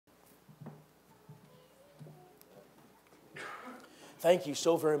Thank you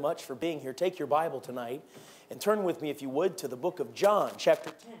so very much for being here. Take your Bible tonight and turn with me, if you would, to the book of John,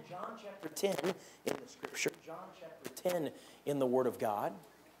 chapter 10. John chapter 10 in the Scripture. John chapter 10 in the Word of God.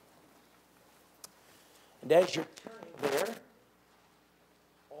 And as you're turning there,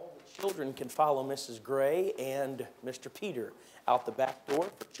 all the children can follow Mrs. Gray and Mr. Peter out the back door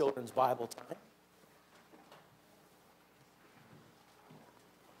for children's Bible time.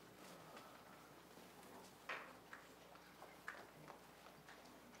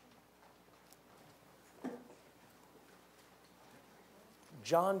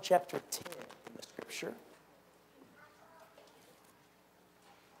 John chapter 10 in the Scripture.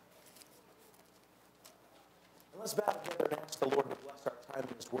 And let's bow together and ask the Lord to bless our time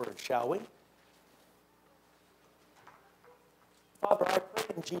in His Word, shall we? Father, I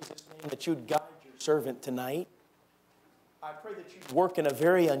pray in Jesus' name that you'd guide your servant tonight. I pray that you'd work in a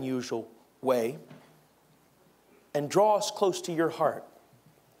very unusual way and draw us close to your heart.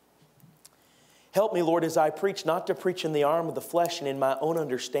 Help me, Lord, as I preach, not to preach in the arm of the flesh and in my own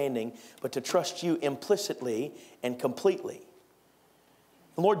understanding, but to trust you implicitly and completely.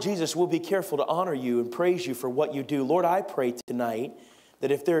 And Lord Jesus, we'll be careful to honor you and praise you for what you do. Lord, I pray tonight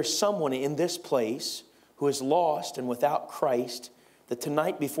that if there is someone in this place who is lost and without Christ, that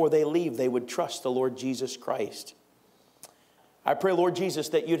tonight before they leave, they would trust the Lord Jesus Christ. I pray, Lord Jesus,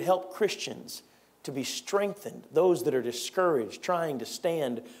 that you'd help Christians to be strengthened, those that are discouraged, trying to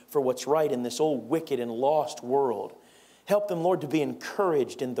stand for what's right in this old wicked and lost world. Help them, Lord, to be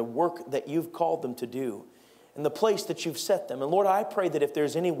encouraged in the work that you've called them to do, in the place that you've set them. And Lord, I pray that if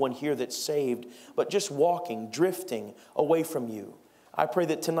there's anyone here that's saved, but just walking, drifting away from you, I pray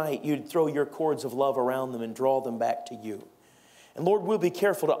that tonight you'd throw your cords of love around them and draw them back to you. And Lord, we'll be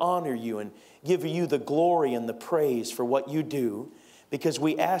careful to honor you and give you the glory and the praise for what you do, because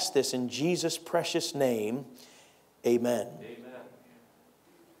we ask this in Jesus' precious name. Amen. Amen.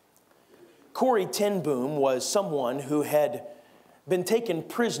 Corrie ten Boom was someone who had been taken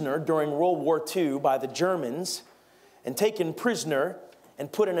prisoner during World War II by the Germans and taken prisoner and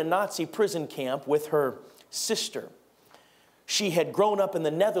put in a Nazi prison camp with her sister. She had grown up in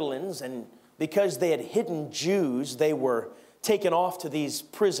the Netherlands, and because they had hidden Jews, they were taken off to these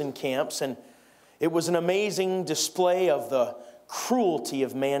prison camps, and it was an amazing display of the cruelty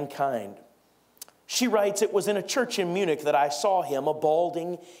of mankind. She writes, "It was in a church in Munich that I saw him, a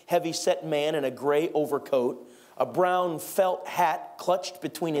balding, heavy-set man in a gray overcoat, a brown felt hat clutched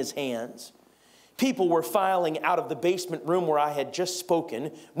between his hands. People were filing out of the basement room where I had just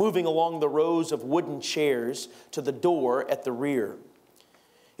spoken, moving along the rows of wooden chairs to the door at the rear.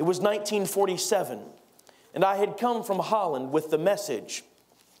 It was 1947, and I had come from Holland with the message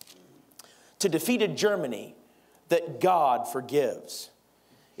to defeated Germany that God forgives.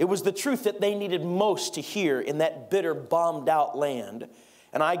 It was the truth that they needed most to hear in that bitter, bombed-out land,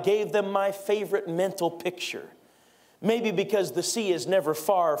 and I gave them my favorite mental picture. Maybe because the sea is never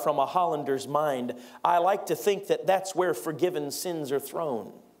far from a Hollander's mind, I like to think that that's where forgiven sins are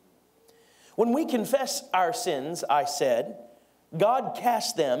thrown. When we confess our sins," I said, "God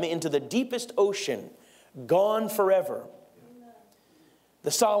casts them into the deepest ocean, gone forever."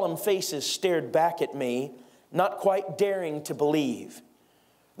 The solemn faces stared back at me, not quite daring to believe.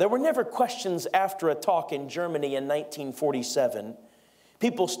 There were never questions after a talk in Germany in 1947.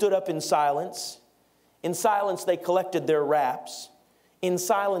 People stood up in silence. In silence, they collected their wraps. In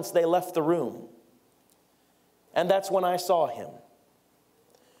silence, they left the room. And that's when I saw him,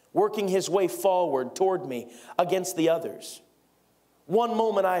 working his way forward toward me against the others. One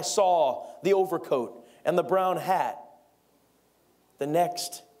moment I saw the overcoat and the brown hat. The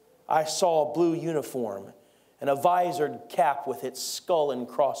next, I saw a blue uniform and a visored cap with its skull and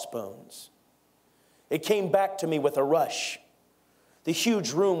crossbones. It came back to me with a rush. The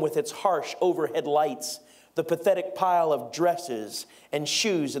huge room with its harsh overhead lights, the pathetic pile of dresses and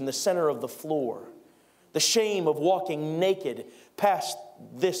shoes in the center of the floor, the shame of walking naked past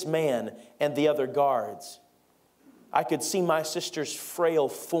this man and the other guards. I could see my sister's frail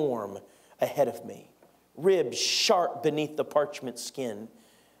form ahead of me, ribs sharp beneath the parchment skin.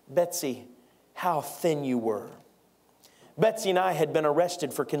 Betsy, how thin you were. Betsy and I had been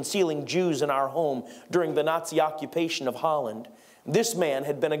arrested for concealing Jews in our home during the Nazi occupation of Holland. This man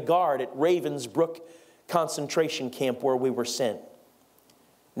had been a guard at Ravensbrück concentration camp where we were sent.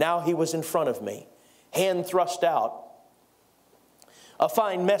 Now he was in front of me, hand thrust out. "A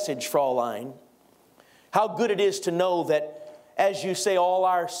fine message, Fraulein. How good it is to know that, as you say, all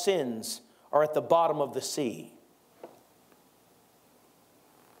our sins are at the bottom of the sea."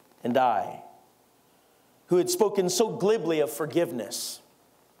 And I, who had spoken so glibly of forgiveness,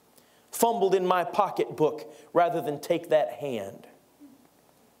 fumbled in my pocketbook rather than take that hand.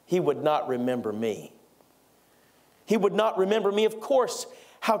 he would not remember me. He would not remember me. Of course,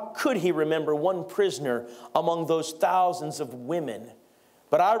 how could he remember one prisoner among those thousands of women?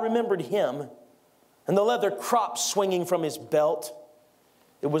 But I remembered him and the leather crop swinging from his belt.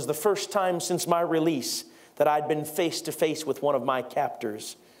 It was the first time since my release that I'd been face to face with one of my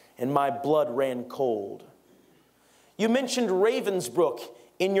captors, and my blood ran cold. You mentioned Ravensbrück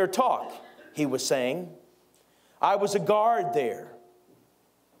in your talk, he was saying. I was a guard there.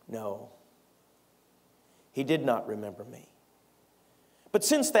 No, he did not remember me. But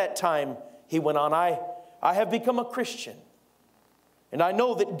since that time, he went on, I have become a Christian. And I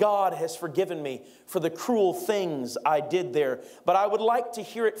know that God has forgiven me for the cruel things I did there. But I would like to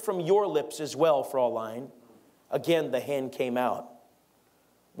hear it from your lips as well, Fraulein. Again, the hand came out.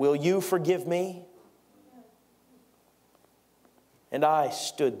 Will you forgive me? And I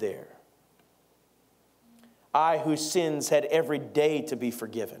stood there. I whose sins had every day to be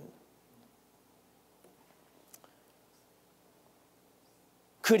forgiven.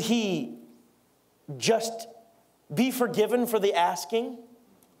 Could he just be forgiven for the asking?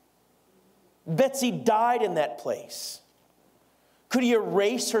 Betsy died in that place. Could he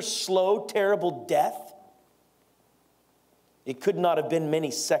erase her slow, terrible death? It could not have been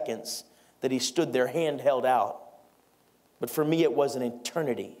many seconds that he stood there, hand held out. But for me, it was an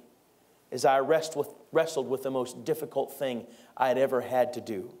eternity as I wrestled with the most difficult thing I had ever had to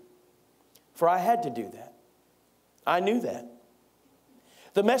do. For I had to do that. I knew that.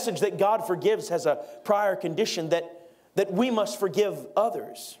 The message that God forgives has a prior condition that we must forgive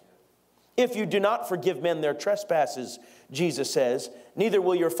others. If you do not forgive men their trespasses, Jesus says, neither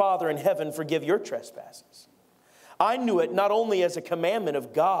will your Father in heaven forgive your trespasses. I knew it not only as a commandment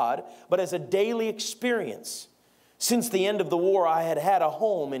of God, but as a daily experience. Since the end of the war, I had had a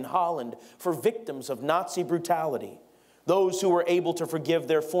home in Holland for victims of Nazi brutality. Those who were able to forgive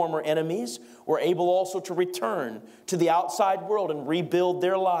their former enemies were able also to return to the outside world and rebuild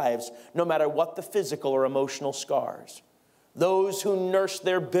their lives, no matter what the physical or emotional scars. Those who nursed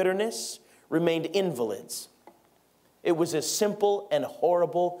their bitterness remained invalids. It was as simple and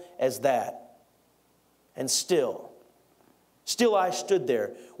horrible as that. And still I stood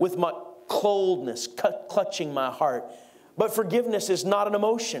there with my coldness clutching my heart. But forgiveness is not an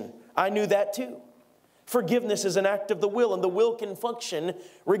emotion. I knew that too. Forgiveness is an act of the will, and the will can function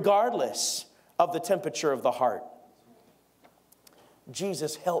regardless of the temperature of the heart.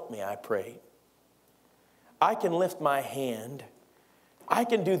 Jesus, help me, I prayed. I can lift my hand. I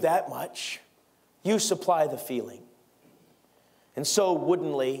can do that much. You supply the feeling. And so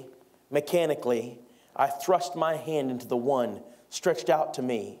woodenly, mechanically, I thrust my hand into the one stretched out to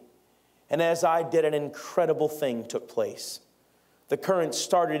me. And as I did, an incredible thing took place. The current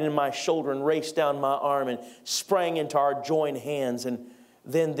started in my shoulder and raced down my arm and sprang into our joined hands. And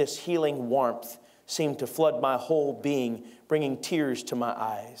then this healing warmth seemed to flood my whole being, bringing tears to my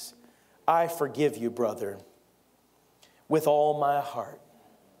eyes. I forgive you, brother, with all my heart.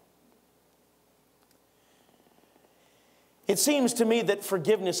 It seems to me that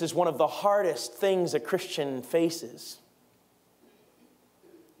forgiveness is one of the hardest things a Christian faces.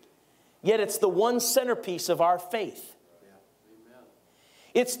 Yet it's the one centerpiece of our faith.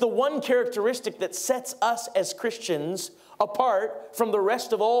 It's the one characteristic that sets us as Christians apart from the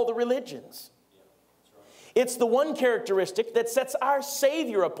rest of all the religions. It's the one characteristic that sets our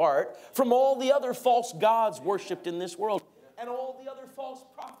Savior apart from all the other false gods worshipped in this world and all the other false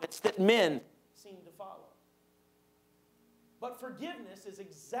prophets that men seem to follow. But forgiveness is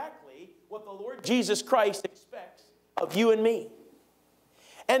exactly what the Lord Jesus Christ expects of you and me.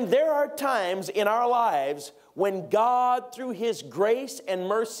 And there are times in our lives when God, through His grace and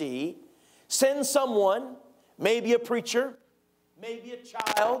mercy, sends someone, maybe a preacher, maybe a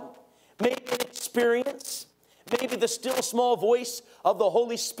child, maybe an experience, maybe the still small voice of the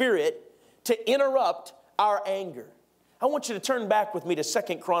Holy Spirit to interrupt our anger. I want you to turn back with me to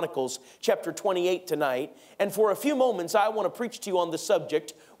 2 Chronicles chapter 28 tonight. And for a few moments, I want to preach to you on the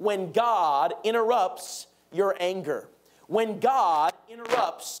subject, when God interrupts your anger. When God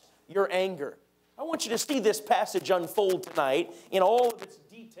interrupts your anger. I want you to see this passage unfold tonight in all of its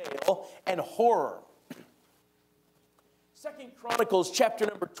detail and horror. 2 Chronicles chapter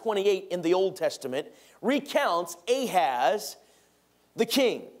number 28 in the Old Testament recounts Ahaz, the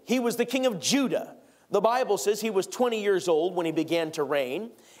king. He was the king of Judah. The Bible says he was 20 years old when he began to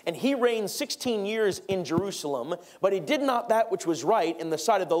reign, and he reigned 16 years in Jerusalem, but he did not that which was right in the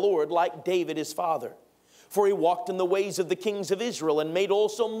sight of the Lord like David his father. For he walked in the ways of the kings of Israel and made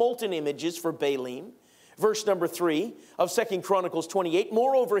also molten images for Baalim, Verse number 3 of 2 Chronicles 28,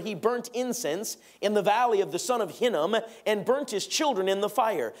 moreover, he burnt incense in the valley of the son of Hinnom and burnt his children in the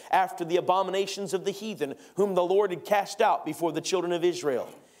fire after the abominations of the heathen, whom the Lord had cast out before the children of Israel.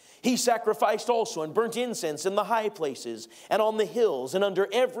 He sacrificed also and burnt incense in the high places and on the hills and under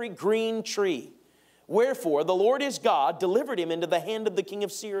every green tree. Wherefore the Lord his God delivered him into the hand of the king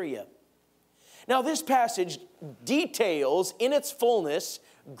of Syria. Now this passage details in its fullness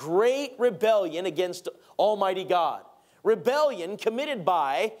great rebellion against Almighty God. Rebellion committed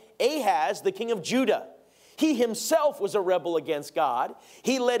by Ahaz, the king of Judah. He himself was a rebel against God.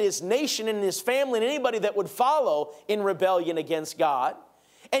 He led his nation and his family and anybody that would follow in rebellion against God.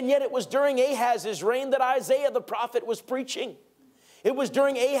 And yet it was during Ahaz's reign that Isaiah the prophet was preaching. It was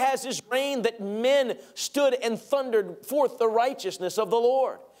during Ahaz's reign that men stood and thundered forth the righteousness of the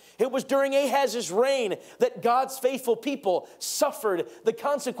Lord. It was during Ahaz's reign that God's faithful people suffered the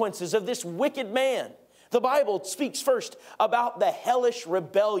consequences of this wicked man. The Bible speaks first about the hellish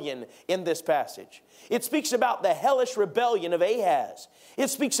rebellion in this passage. It speaks about the hellish rebellion of Ahaz. It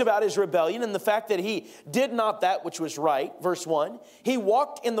speaks about his rebellion and the fact that he did not that which was right. Verse 1, he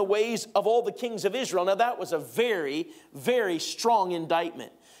walked in the ways of all the kings of Israel. Now that was a very, very strong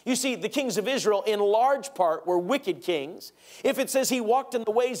indictment. You see, the kings of Israel in large part were wicked kings. If it says he walked in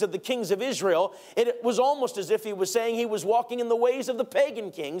the ways of the kings of Israel, it was almost as if he was saying he was walking in the ways of the pagan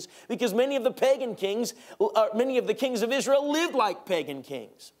kings, because many of the kings of Israel lived like pagan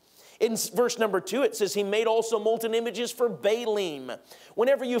kings. In verse number 2, it says he made also molten images for Baalim.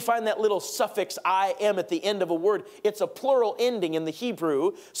 Whenever you find that little suffix I am at the end of a word, it's a plural ending in the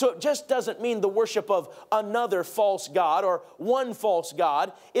Hebrew. So it just doesn't mean the worship of another false god or one false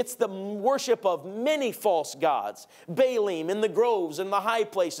god. It's the worship of many false gods. Baalim in the groves and the high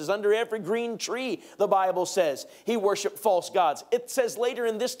places, under every green tree, the Bible says he worshiped false gods. It says later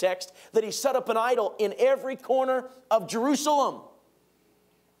in this text that he set up an idol in every corner of Jerusalem.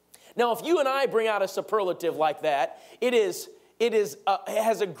 Now, if you and I bring out a superlative like that, it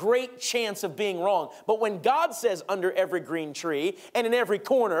has a great chance of being wrong. But when God says under every green tree and in every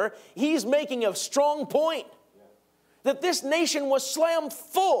corner, he's making a strong point that this nation was slammed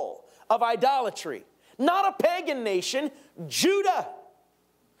full of idolatry. Not a pagan nation, Judah.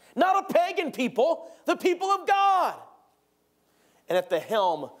 Not a pagan people, the people of God. And at the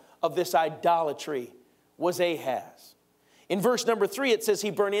helm of this idolatry was Ahaz. In verse number 3, it says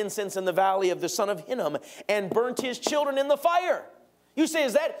he burned incense in the valley of the son of Hinnom and burnt his children in the fire. You say,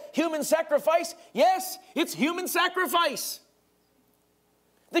 is that human sacrifice? Yes, it's human sacrifice.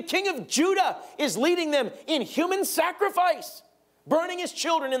 The king of Judah is leading them in human sacrifice, burning his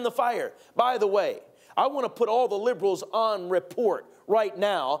children in the fire. By the way, I want to put all the liberals on report right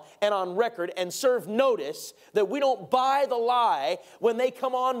now and on record and serve notice that we don't buy the lie when they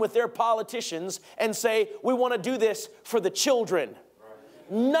come on with their politicians and say, we want to do this for the children.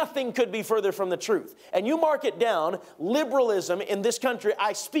 Nothing could be further from the truth. And you mark it down, liberalism in this country,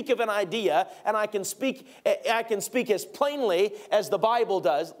 I speak of an idea, and I can speak as plainly as the Bible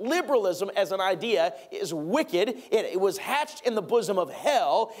does. Liberalism as an idea is wicked. It was hatched in the bosom of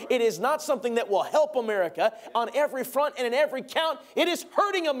hell. It is not something that will help America on every front and in every count. It is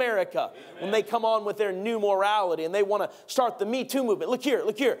hurting America when they come on with their new morality and they want to start the Me Too movement. Look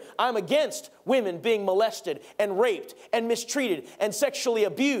here. I'm against women being molested and raped and mistreated and sexually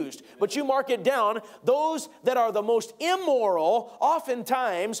abused. But you mark it down, those that are the most immoral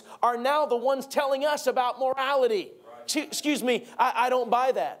oftentimes are now the ones telling us about morality. Right. Excuse me, I don't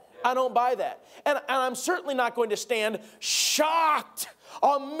buy that. Yeah. I don't buy that. And I'm certainly not going to stand shocked,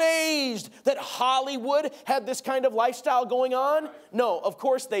 amazed that Hollywood had this kind of lifestyle going on. No, of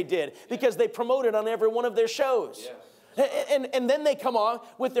course they did, because they promote it on every one of their shows. Yeah. And then they come on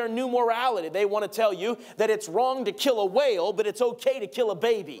with their new morality. They want to tell you that it's wrong to kill a whale, but it's okay to kill a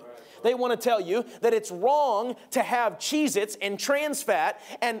baby. Right. They want to tell you that it's wrong to have Cheez-Its and trans fat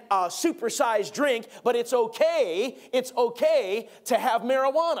and a supersized drink, but it's okay to have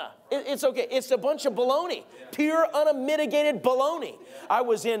marijuana. It's okay. It's a bunch of baloney, pure, unmitigated baloney. I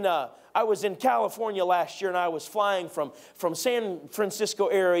was in California last year, and I was flying from San Francisco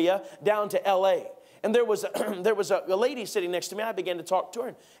area down to L.A., and there was a lady sitting next to me. I began to talk to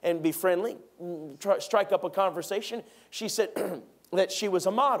her and be friendly, strike up a conversation. She said that she was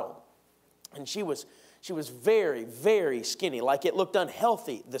a model, and she was very, very skinny. Like it looked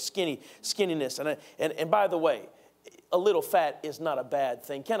unhealthy, the skinniness. And by the way, a little fat is not a bad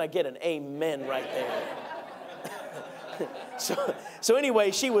thing. Can I get an amen right there? So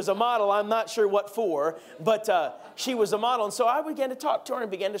anyway, she was a model. I'm not sure what for, but she was a model. And so I began to talk to her and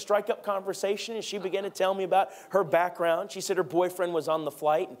began to strike up conversation. And she began to tell me about her background. She said her boyfriend was on the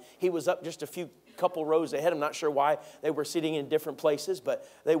flight, and he was up just a few couple rows ahead. I'm not sure why they were sitting in different places, but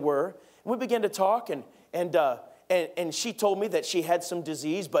they were. And we began to talk, and she told me that she had some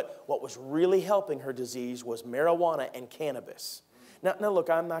disease, but what was really helping her disease was marijuana and cannabis. Now, look,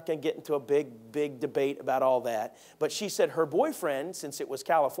 I'm not going to get into a big debate about all that, but she said her boyfriend, since it was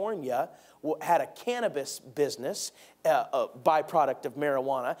California, had a cannabis business, a byproduct of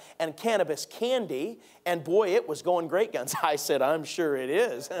marijuana, and cannabis candy, and boy, it was going great guns. I said, I'm sure it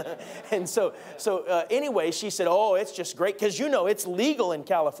is. And so anyway, she said, oh, it's just great, because you know it's legal in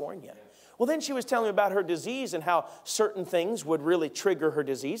California. Well, then she was telling me about her disease and how certain things would really trigger her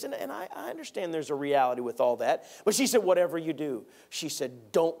disease. And I understand there's a reality with all that. But she said, whatever you do, she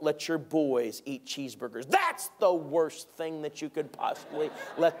said, don't let your boys eat cheeseburgers. That's the worst thing that you could possibly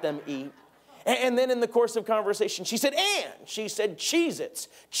let them eat. And then in the course of conversation, she said, Cheez-Its.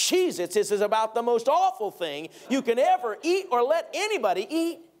 Cheez-Its is about the most awful thing you can ever eat or let anybody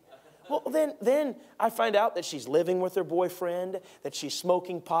eat. Well, then I find out that she's living with her boyfriend, that she's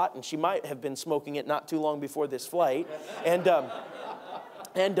smoking pot, and she might have been smoking it not too long before this flight. And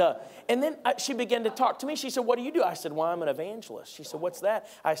then she began to talk to me. She said, what do you do? I said, well, I'm an evangelist. She said, what's that?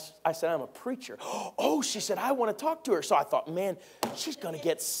 I said, I'm a preacher. Oh, she said, I want to talk to her. So I thought, man, she's going to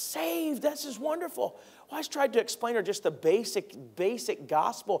get saved. This is wonderful. Well, I tried to explain her just the basic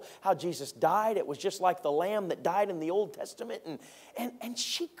gospel, how Jesus died. It was just like the lamb that died in the Old Testament. And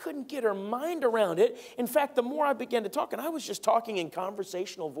she couldn't get her mind around it. In fact, the more I began to talk, and I was just talking in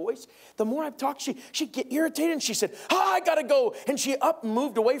conversational voice, the more I talked, she'd get irritated, and she said, I got to go. And she up and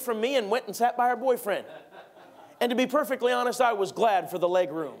moved away from me and went and sat by her boyfriend. And to be perfectly honest, I was glad for the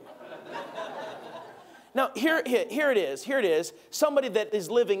leg room. Now, here it is. Somebody that is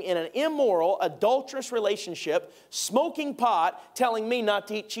living in an immoral, adulterous relationship, smoking pot, telling me not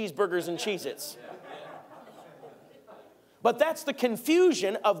to eat cheeseburgers and Cheez-Its. But that's the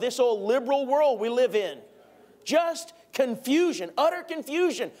confusion of this old liberal world we live in. Just confusion, utter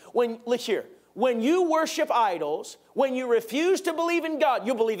confusion. Look here, when you worship idols, when you refuse to believe in God,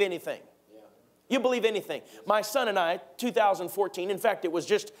 you believe anything. You believe anything. My son and I, 2014, in fact, it was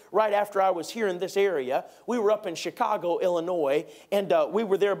just right after I was here in this area. We were up in Chicago, Illinois, and we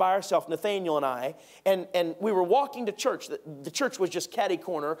were there by ourselves, Nathaniel and I, and we were walking to church. The church was just catty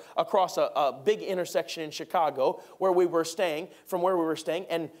corner across a big intersection in Chicago where we were staying,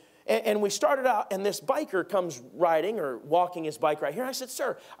 and we started out, and this biker comes riding or walking his bike right here. I said,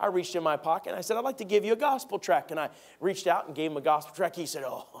 sir, I reached in my pocket, and I said, I'd like to give you a gospel tract. And I reached out and gave him a gospel tract. He said,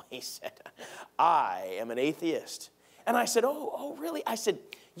 I am an atheist. And I said, oh, really? I said,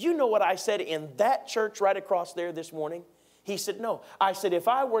 you know what I said in that church right across there this morning? He said, no. I said, if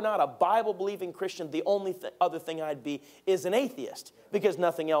I were not a Bible-believing Christian, the only other thing I'd be is an atheist, because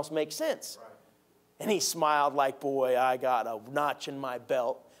nothing else makes sense. Right. And he smiled like, boy, I got a notch in my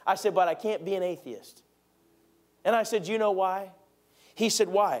belt. I said, but I can't be an atheist. And I said, you know why? He said,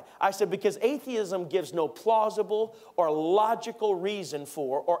 why? I said, because atheism gives no plausible or logical reason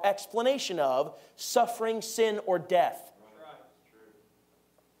for or explanation of suffering, sin, or death. Right.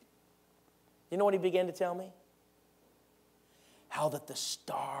 You know what he began to tell me? How that the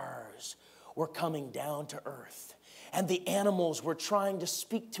stars were coming down to earth and the animals were trying to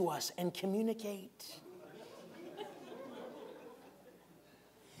speak to us and communicate.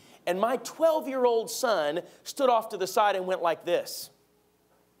 And my 12-year-old son stood off to the side and went like this.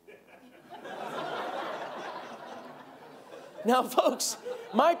 Now, folks,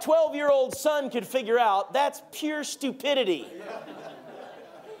 my 12-year-old son could figure out that's pure stupidity.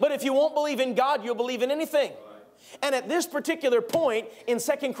 But if you won't believe in God, you'll believe in anything. And at this particular point in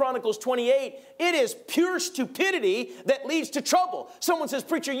 2 Chronicles 28, it is pure stupidity that leads to trouble. Someone says,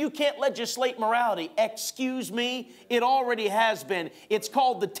 preacher, you can't legislate morality. Excuse me, it already has been. It's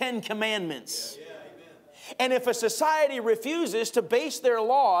called the 10 Commandments. Yeah, and if a society refuses to base their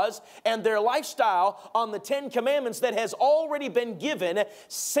laws and their lifestyle on the 10 Commandments that has already been given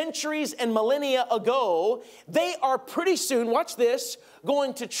centuries and millennia ago, they are pretty soon, watch this,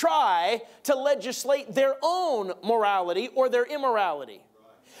 going to try to legislate their own morality or their immorality.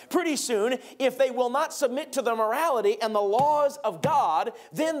 Pretty soon, if they will not submit to the morality and the laws of God,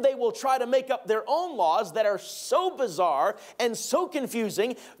 then they will try to make up their own laws that are so bizarre and so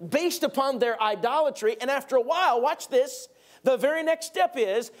confusing based upon their idolatry. And after a while, watch this, the very next step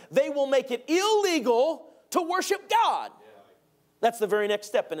is they will make it illegal to worship God. That's the very next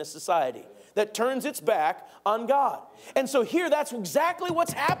step in a society that turns its back on God. And so here, that's exactly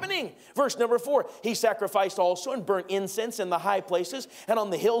what's happening. Verse number 4, he sacrificed also and burnt incense in the high places and on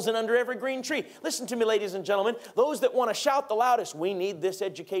the hills and under every green tree. Listen to me, ladies and gentlemen. Those that want to shout the loudest, we need this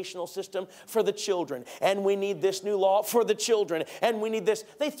educational system for the children, and we need this new law for the children, and we need this.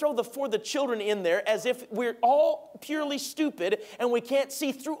 They throw the for the children in there as if we're all purely stupid and we can't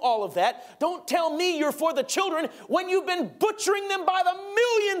see through all of that. Don't tell me you're for the children when you've been butchering them by the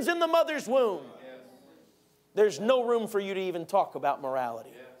millions in the mother's womb. There's no room for you to even talk about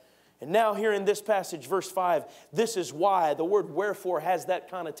morality. And now here in this passage, verse 5, this is why. The word wherefore has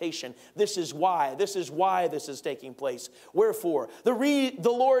that connotation. This is why. This is why this is taking place. Wherefore, the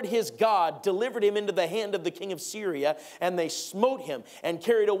Lord his God delivered him into the hand of the king of Syria, and they smote him and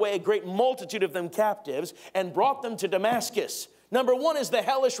carried away a great multitude of them captives and brought them to Damascus. Number 1 is the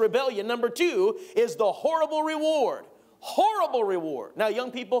hellish rebellion. Number 2 is the horrible reward. Horrible reward. Now,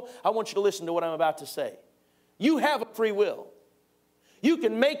 young people, I want you to listen to what I'm about to say. You have a free will. You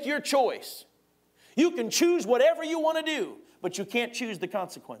can make your choice. You can choose whatever you want to do, but you can't choose the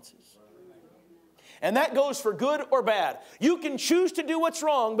consequences. And that goes for good or bad. You can choose to do what's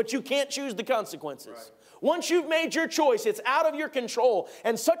wrong, but you can't choose the consequences. Once you've made your choice, it's out of your control.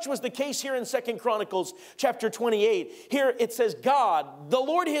 And such was the case here in 2 Chronicles chapter 28. Here it says, God, the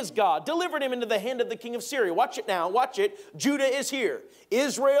Lord his God, delivered him into the hand of the king of Syria. Watch it now. Watch it. Judah is here.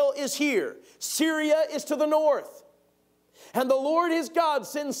 Israel is here. Syria is to the north. And the Lord his God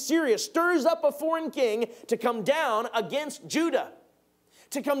sends Syria, stirs up a foreign king to come down against Judah.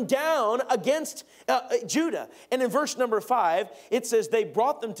 To come down against Judah. And in verse number 5, it says, they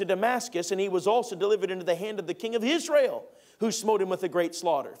brought them to Damascus, and he was also delivered into the hand of the king of Israel, who smote him with a great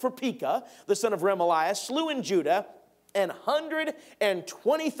slaughter. For Pekah, the son of Remaliah, slew in Judah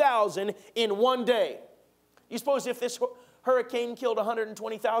 120,000 in one day. You suppose if this hurricane killed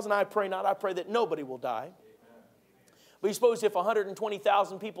 120,000, I pray not. I pray that nobody will die. But you suppose if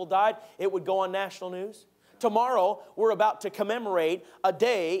 120,000 people died, it would go on national news? Tomorrow, we're about to commemorate a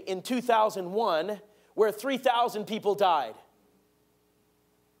day in 2001 where 3,000 people died.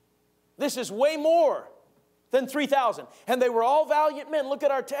 This is way more than 3,000. And they were all valiant men. Look at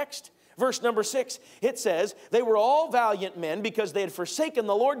our text. Verse number 6, it says, they were all valiant men because they had forsaken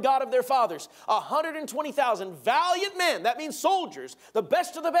the Lord God of their fathers. 120,000 valiant men. That means soldiers, the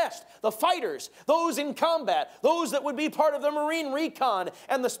best of the best, the fighters, those in combat, those that would be part of the Marine Recon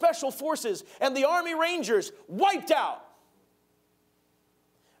and the Special Forces and the Army Rangers, wiped out.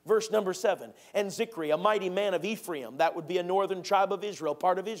 Verse number 7, and Zikri, a mighty man of Ephraim, that would be a northern tribe of Israel,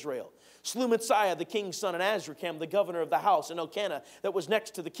 part of Israel, slew Messiah, the king's son, and Azrikam, the governor of the house, and Elkanah, that was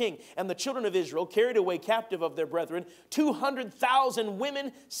next to the king. And the children of Israel carried away captive of their brethren 200,000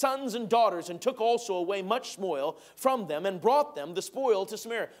 women, sons, and daughters, and took also away much spoil from them, and brought them the spoil to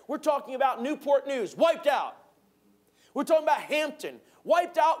Samaria. We're talking about Newport News, wiped out. We're talking about Hampton,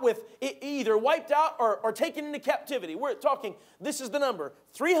 wiped out with either wiped out or taken into captivity. We're talking, this is the number,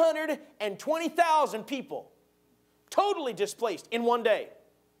 320,000 people totally displaced in one day.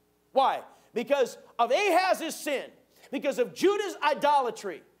 Why? Because of Ahaz's sin, because of Judah's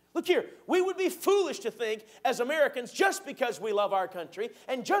idolatry. Look here, we would be foolish to think as Americans, just because we love our country,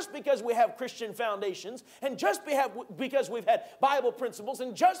 and just because we have Christian foundations, and just because we've had Bible principles,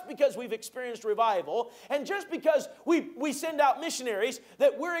 and just because we've experienced revival, and just because we send out missionaries,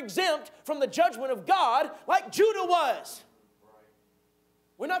 that we're exempt from the judgment of God like Judah was.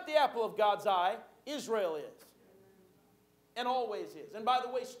 We're not the apple of God's eye. Israel is. And always is. And by the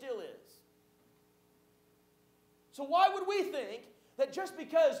way, still is. So why would we think that just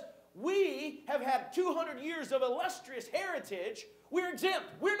because we have had 200 years of illustrious heritage, we're exempt?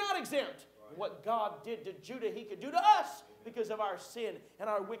 We're not exempt. Right. What God did to Judah, he could do to us because of our sin and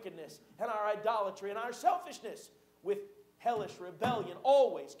our wickedness and our idolatry and our selfishness. With hellish rebellion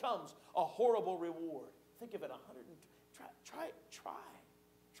always comes a horrible reward. Think of it, try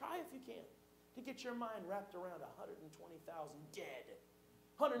if you can, to get your mind wrapped around 120,000 dead.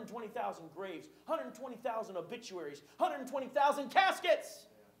 120,000 graves, 120,000 obituaries, 120,000 caskets.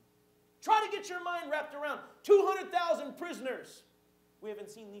 Try to get your mind wrapped around 200,000 prisoners. We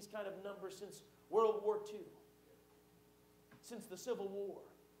haven't seen these kind of numbers since World War II, since the Civil War.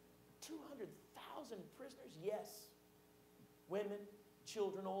 200,000 prisoners, yes. Women,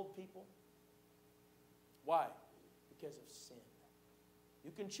 children, old people. Why? Because of sin.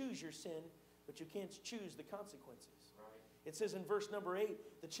 You can choose your sin, but you can't choose the consequences. It says in verse number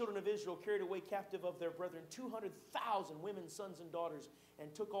 8, the children of Israel carried away captive of their brethren 200,000 women, sons, and daughters,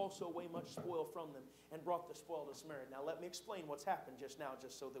 and took also away much spoil from them, and brought the spoil to Samaria. Now let me explain what's happened just now,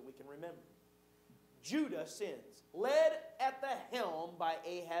 just so that we can remember. Judah sins, led at the helm by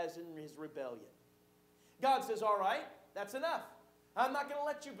Ahaz in his rebellion. God says, all right, that's enough. I'm not going to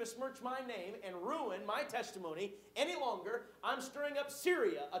let you besmirch my name and ruin my testimony any longer. I'm stirring up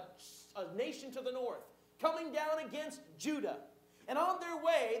Syria, a nation to the north, coming down against Judah. And on their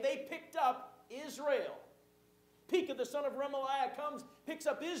way, they picked up Israel. Pekah, the son of Remaliah, comes, picks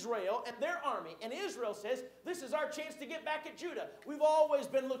up Israel and their army. And Israel says, this is our chance to get back at Judah. We've always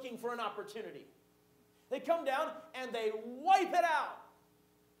been looking for an opportunity. They come down and they wipe it out.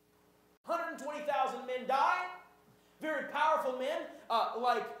 120,000 men die. Very powerful men,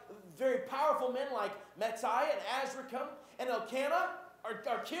 like Metzai and Azrikam and Elkanah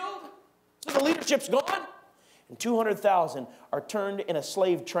are killed. So the leadership's gone. And 200,000 are turned in a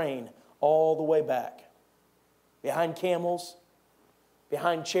slave train all the way back. Behind camels,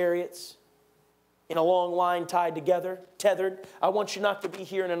 behind chariots, in a long line tied together, tethered. I want you not to be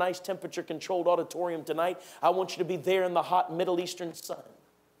here in a nice temperature-controlled auditorium tonight. I want you to be there in the hot Middle Eastern sun.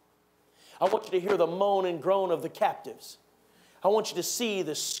 I want you to hear the moan and groan of the captives. I want you to see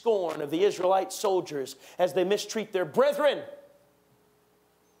the scorn of the Israelite soldiers as they mistreat their brethren.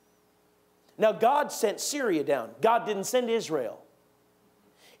 Now, God sent Syria down. God didn't send Israel.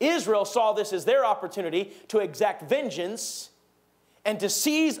 Israel saw this as their opportunity to exact vengeance and to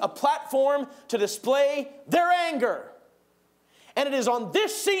seize a platform to display their anger. And it is on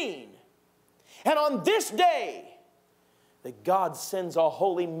this scene and on this day that God sends a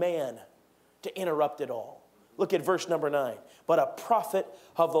holy man to interrupt it all. Look at verse number 9. But a prophet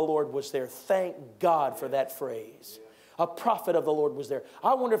of the Lord was there. Thank God for that phrase. A prophet of the Lord was there.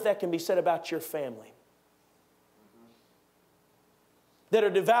 I wonder if that can be said about your family. That are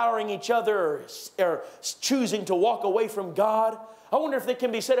devouring each other or choosing to walk away from God. I wonder if it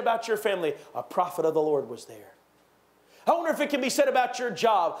can be said about your family. A prophet of the Lord was there. I wonder if it can be said about your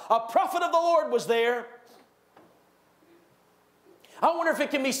job. A prophet of the Lord was there. I wonder if it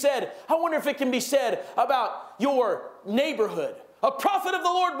can be said, about your neighborhood. A prophet of the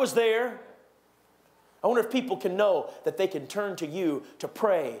Lord was there. I wonder if people can know that they can turn to you to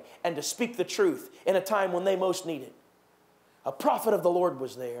pray and to speak the truth in a time when they most need it. A prophet of the Lord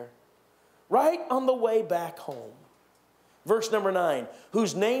was there, right on the way back home. Verse number 9,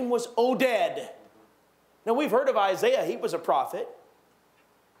 whose name was Oded. Now we've heard of Isaiah, he was a prophet.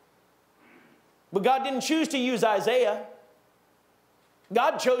 But God didn't choose to use Isaiah.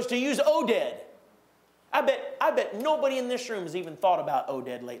 God chose to use Oded. I bet nobody in this room has even thought about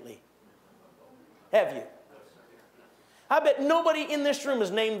Oded lately. Have you? I bet nobody in this room has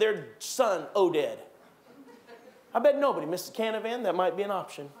named their son Oded. I bet nobody. Mrs. Canavan, that might be an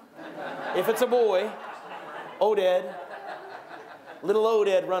option. If it's a boy, Oded. Little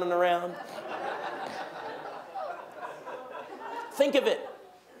Oded running around. Think of it.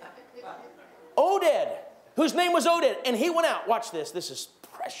 Oded, whose name was Oded. And he went out. Watch this. This is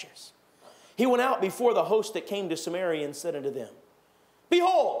precious. He went out before the host that came to Samaria and said unto them,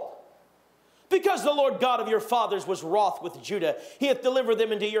 behold, because the Lord God of your fathers was wroth with Judah, he hath delivered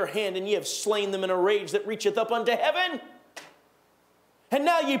them into your hand, and ye have slain them in a rage that reacheth up unto heaven. And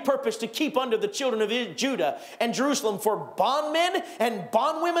now ye purpose to keep under the children of Judah and Jerusalem for bondmen and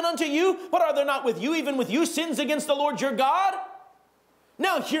bondwomen unto you. But are there not with you, even with you, sins against the Lord your God?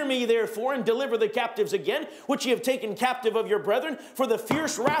 Now hear me therefore, and deliver the captives again, which ye have taken captive of your brethren, for the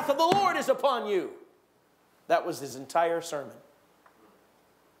fierce wrath of the Lord is upon you. That was his entire sermon.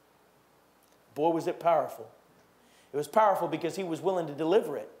 Boy, was it powerful. It was powerful because he was willing to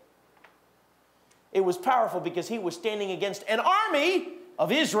deliver it. It was powerful because he was standing against an army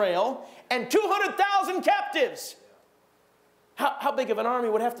of Israel and 200,000 captives. How big of an army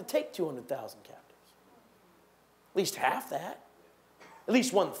would have to take 200,000 captives? At least half that. At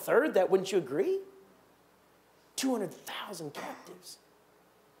least 1/3 that, wouldn't you agree? 200,000 captives.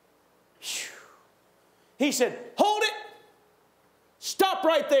 Whew. He said, hold it. Stop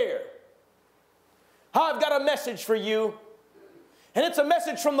right there. I've got a message for you, and it's a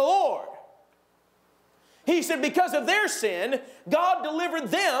message from the Lord. He said, because of their sin, God delivered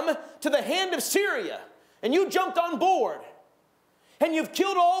them to the hand of Syria, and you jumped on board, and you've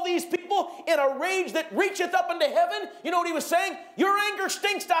killed all these people in a rage that reacheth up into heaven. You know what he was saying? Your anger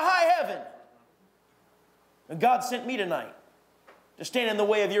stinks to high heaven. And God sent me tonight to stand in the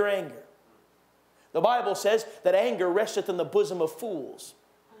way of your anger. The Bible says that anger resteth in the bosom of fools.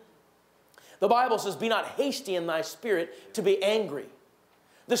 The Bible says, be not hasty in thy spirit to be angry.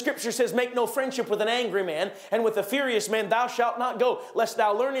 The scripture says, make no friendship with an angry man, and with a furious man thou shalt not go, lest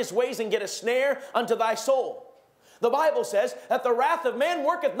thou learn his ways and get a snare unto thy soul. The Bible says that the wrath of man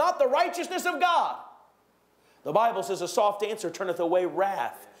worketh not the righteousness of God. The Bible says a soft answer turneth away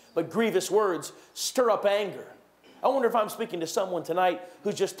wrath, but grievous words stir up anger. I wonder if I'm speaking to someone tonight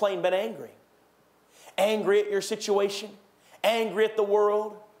who's just plain been angry. Angry at your situation, angry at the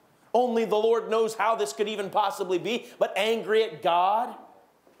world. Only the Lord knows how this could even possibly be, but angry at God.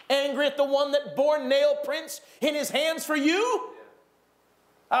 Angry at the one that bore nail prints in his hands for you.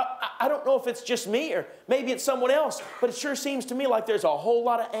 I don't know if it's just me or maybe it's someone else, but it sure seems to me like there's a whole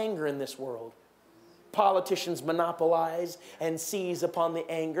lot of anger in this world. Politicians monopolize and seize upon the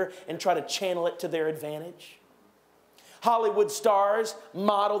anger and try to channel it to their advantage. Hollywood stars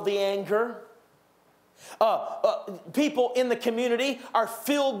model the anger. People in the community are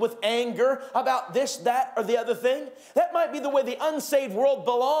filled with anger about this, that, or the other thing. That might be the way the unsaved world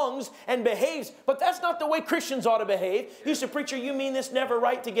belongs and behaves, but that's not the way Christians ought to behave. You say, preacher, you mean it's never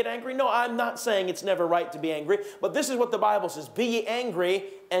right to get angry? No, I'm not saying it's never right to be angry, but this is what the Bible says, be ye angry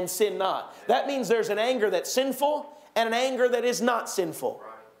and sin not. That means there's an anger that's sinful and an anger that is not sinful.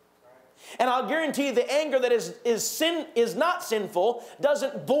 And I'll guarantee you the anger that is not sinful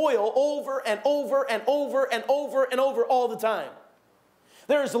doesn't boil over and over and over and over and over all the time.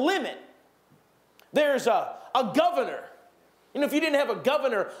 There's a limit. There's a governor. You know, if you didn't have a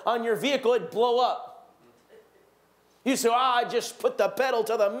governor on your vehicle, it'd blow up. You say, I just put the pedal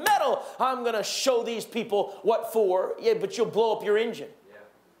to the metal. I'm going to show these people what for. Yeah, but you'll blow up your engine.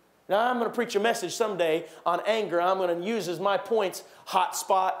 Now, I'm going to preach a message someday on anger. I'm going to use as my points hot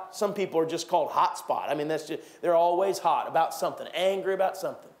spot. Some people are just called hot spot. I mean, they're always hot about something, angry about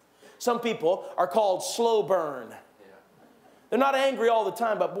something. Some people are called slow burn. They're not angry all the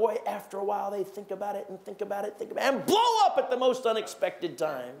time, but boy, after a while, they think about it and think about it, and blow up at the most unexpected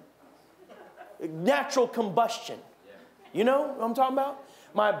time. Natural combustion. You know what I'm talking about?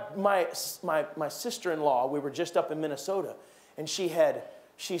 My sister-in-law, we were just up in Minnesota, and she said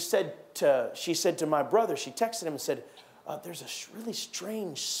to my brother, she texted him and said, there's a really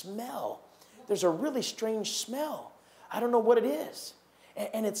strange smell. There's a really strange smell. I don't know what it is.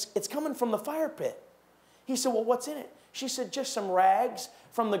 And it's coming from the fire pit. He said, well, what's in it? She said, just some rags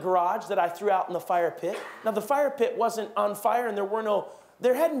from the garage that I threw out in the fire pit. Now, the fire pit wasn't on fire, and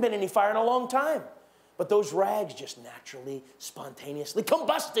there hadn't been any fire in a long time. But those rags just naturally, spontaneously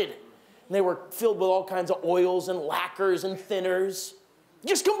combusted. And they were filled with all kinds of oils and lacquers and thinners.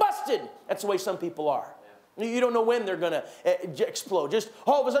 Just combusted. That's the way some people are. You don't know when they're going to explode. Just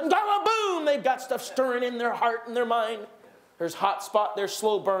all of a sudden, boom, they've got stuff stirring in their heart and their mind. There's hot spot, there's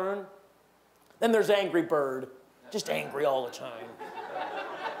slow burn. Then there's angry bird. Just angry all the time.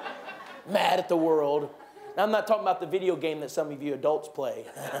 Mad at the world. Now, I'm not talking about the video game that some of you adults play.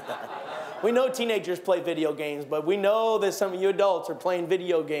 We know teenagers play video games, but we know that some of you adults are playing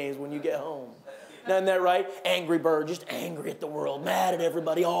video games when you get home. Isn't that right? Angry bird, just angry at the world, mad at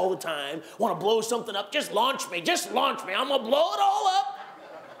everybody all the time, want to blow something up, just launch me, I'm going to blow it all up.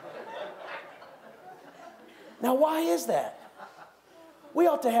 Now, why is that? We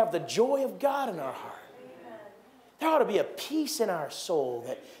ought to have the joy of God in our heart. There ought to be a peace in our soul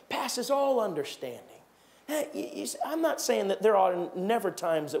that passes all understanding. Now, I'm not saying that there are never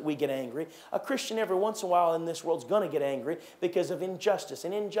times that we get angry. A Christian every once in a while in this world is going to get angry because of injustice.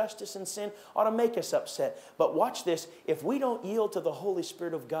 And injustice and sin ought to make us upset. But watch this. If we don't yield to the Holy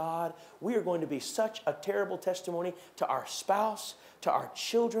Spirit of God, we are going to be such a terrible testimony to our spouse, to our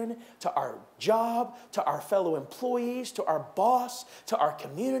children, to our job, to our fellow employees, to our boss, to our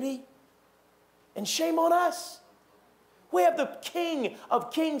community. And shame on us. We have the King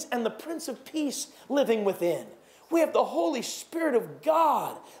of Kings and the Prince of Peace living within. We have the Holy Spirit of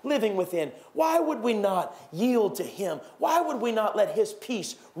God living within. Why would we not yield to Him? Why would we not let His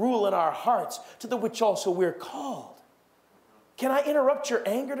peace rule in our hearts, to the which also we're called? Can I interrupt your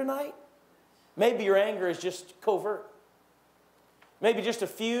anger tonight? Maybe your anger is just covert. Maybe just a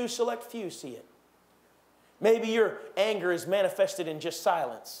few, select few see it. Maybe your anger is manifested in just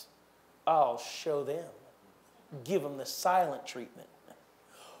silence. I'll show them. Give them the silent treatment.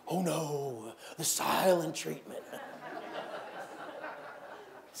 Oh no, the silent treatment.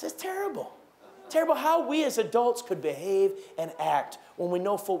 This is terrible. Terrible how we as adults could behave and act when we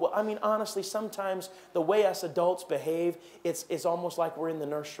know full well. I mean, honestly, sometimes the way us adults behave, it's almost like we're in the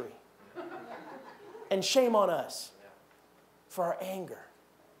nursery. And shame on us for our anger.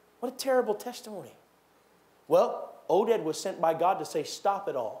 What a terrible testimony. Well, Oded was sent by God to say, stop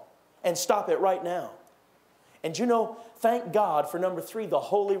it all. And stop it right now. And you know, thank God for number 3, the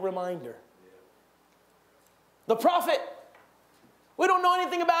holy reminder. The prophet. We don't know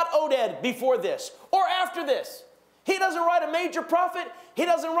anything about Oded before this or after this. He doesn't write a major prophet. He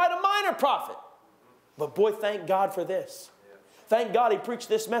doesn't write a minor prophet. But boy, thank God for this. Thank God he preached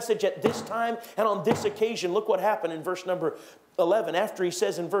this message at this time and on this occasion. Look what happened in verse number 11, after he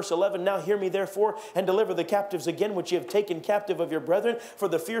says in verse 11, now hear me therefore, and deliver the captives again, which ye have taken captive of your brethren, for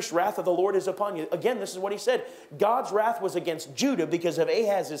the fierce wrath of the Lord is upon you. Again, this is what he said. God's wrath was against Judah because of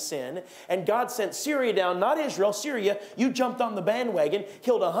Ahaz's sin, and God sent Syria down, not Israel, Syria. You jumped on the bandwagon,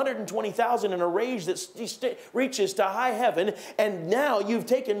 killed 120,000 in a rage that reaches to high heaven, and now you've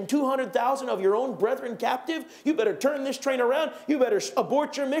taken 200,000 of your own brethren captive. You better turn this train around. You better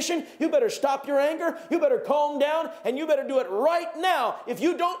abort your mission. You better stop your anger. You better calm down, and you better do it right now. If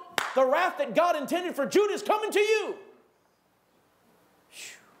you don't, the wrath that God intended for Judah is coming to you.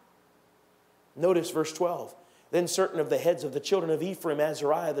 Notice verse 12. Then certain of the heads of the children of Ephraim,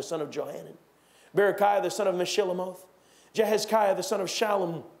 Azariah the son of Johanan, Berechiah the son of Meshillemoth, Jehezkiah the son of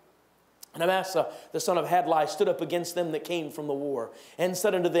Shallum, and Amasa the son of Hadlai stood up against them that came from the war, and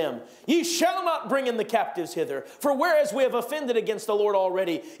said unto them, ye shall not bring in the captives hither, for whereas we have offended against the Lord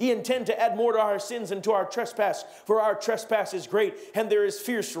already, ye intend to add more to our sins and to our trespass, for our trespass is great, and there is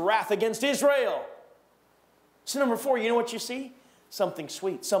fierce wrath against Israel. So number 4, you know what you see? Something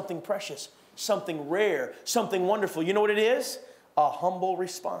sweet, something precious, something rare, something wonderful. You know what it is? A humble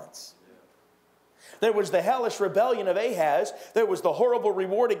response. There was the hellish rebellion of Ahaz. There was the horrible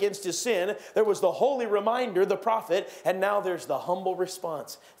reward against his sin. There was the holy reminder, the prophet. And now there's the humble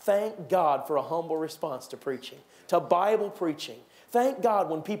response. Thank God for a humble response to preaching, to Bible preaching. Thank God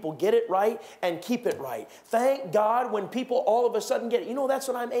when people get it right and keep it right. Thank God when people all of a sudden get it. You know, that's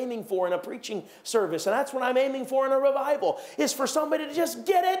what I'm aiming for in a preaching service. And that's what I'm aiming for in a revival, is for somebody to just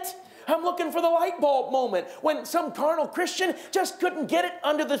get it. I'm looking for the light bulb moment when some carnal Christian just couldn't get it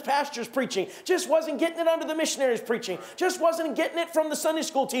under the pastor's preaching, just wasn't getting it under the missionary's preaching, just wasn't getting it from the Sunday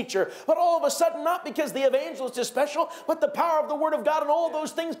school teacher. But all of a sudden, not because the evangelist is special, but the power of the Word of God and all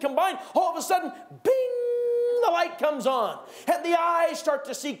those things combined, all of a sudden, bing, the light comes on, and the eyes start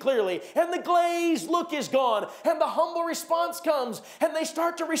to see clearly, and the glazed look is gone, and the humble response comes, and they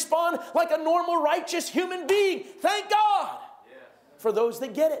start to respond like a normal, righteous human being. Thank God for those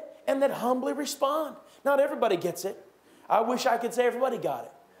that get it and that humbly respond. Not everybody gets it. I wish I could say everybody got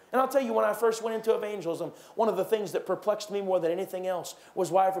it. And I'll tell you, when I first went into evangelism, one of the things that perplexed me more than anything else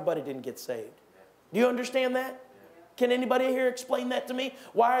was why everybody didn't get saved. Do you understand that? Can anybody here explain that to me?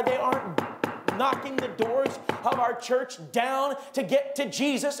 Why they aren't knocking the doors of our church down to get to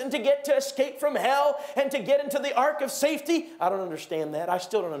Jesus and to get to escape from hell and to get into the ark of safety? I don't understand that. I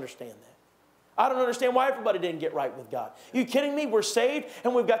still don't understand that. I don't understand why everybody didn't get right with God. You kidding me? We're saved,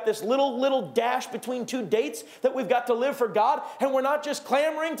 and we've got this little dash between two dates that we've got to live for God, and we're not just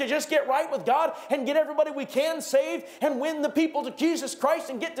clamoring to just get right with God and get everybody we can saved and win the people to Jesus Christ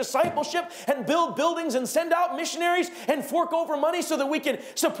and get discipleship and build buildings and send out missionaries and fork over money so that we can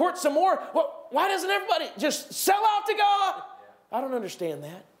support some more. Well, why doesn't everybody just sell out to God? I don't understand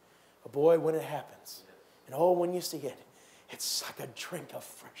that. But boy, when it happens, and oh, when you see it, it's like a drink of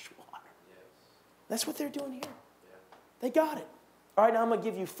fresh water. That's what they're doing here. They got it. All right, now I'm going to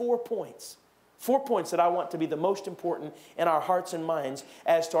give you 4 points. 4 points that I want to be the most important in our hearts and minds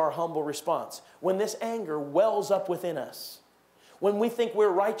as to our humble response. When this anger wells up within us, when we think we're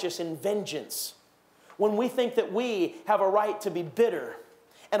righteous in vengeance, when we think that we have a right to be bitter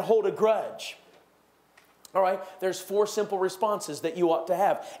and hold a grudge. All right, there's 4 simple responses that you ought to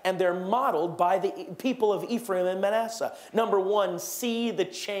have, and they're modeled by the people of Ephraim and Manasseh. Number 1, see the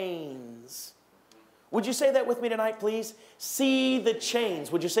chains. Would you say that with me tonight, please? See the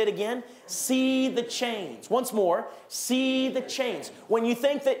chains. Would you say it again? See the chains. Once more, see the chains. When you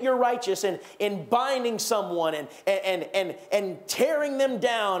think that you're righteous in binding someone and tearing them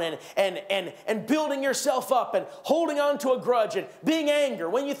down and building yourself up and holding on to a grudge and being angry.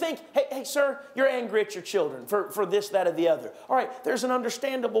 When you think, hey, sir, you're angry at your children for this, that, or the other. All right, there's an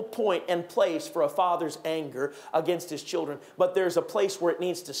understandable point and place for a father's anger against his children, but there's a place where it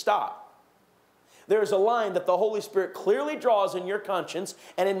needs to stop. There's a line that the Holy Spirit clearly draws in your conscience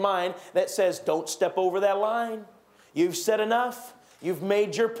and in mine that says, don't step over that line. You've said enough. You've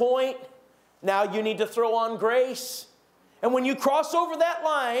made your point. Now you need to throw on grace. And when you cross over that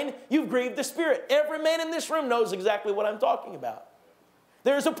line, you've grieved the Spirit. Every man in this room knows exactly what I'm talking about.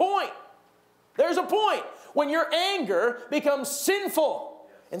 There's a point. There's a point when your anger becomes sinful.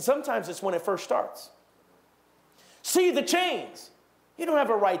 And sometimes it's when it first starts. See the chains. You don't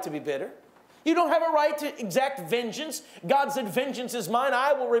have a right to be bitter. You don't have a right to exact vengeance. God said, vengeance is mine,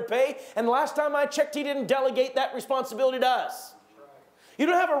 I will repay. And last time I checked, He didn't delegate that responsibility to us. You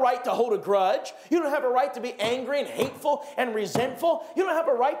don't have a right to hold a grudge. You don't have a right to be angry and hateful and resentful. You don't have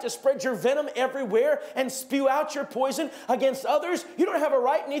a right to spread your venom everywhere and spew out your poison against others. You don't have a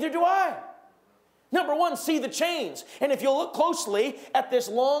right, neither do I. Number one, see the chains. And if you look closely at this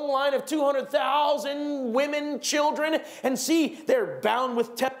long line of 200,000 women, children, and see they're bound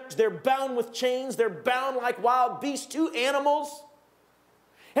with tethers, they're bound with chains, they're bound like wild beasts to animals.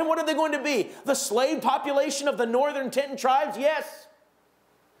 And what are they going to be? The slave population of the northern 10 tribes? Yes.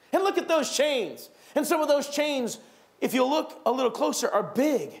 And look at those chains. And some of those chains, if you look a little closer, are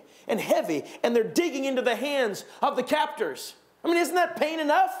big and heavy, and they're digging into the hands of the captors. I mean, isn't that pain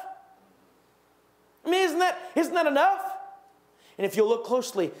enough? I mean, isn't that enough? And if you look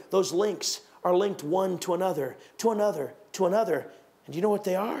closely, those links are linked one to another, to another, to another. And you know what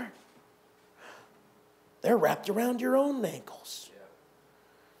they are? They're wrapped around your own ankles.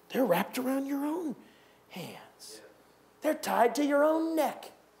 They're wrapped around your own hands. They're tied to your own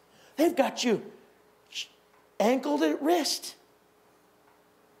neck. They've got you ankled at wrist.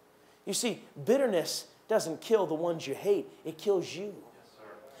 You see, bitterness doesn't kill the ones you hate. It kills you.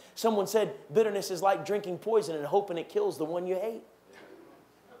 Someone said bitterness is like drinking poison and hoping it kills the one you hate.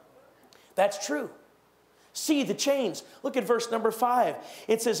 That's true. See the chains. Look at verse number 5.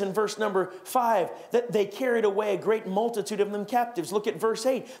 It says in verse number 5 that they carried away a great multitude of them captives. Look at verse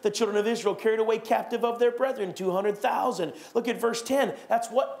 8. The children of Israel carried away captive of their brethren, 200,000. Look at verse 10. That's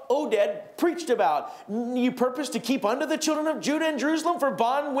what Oded preached about. You purpose to keep under the children of Judah and Jerusalem for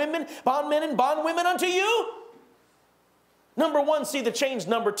bondmen and bondwomen unto you? Number one, see the chains.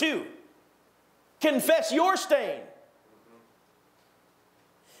 Number two, confess your stain.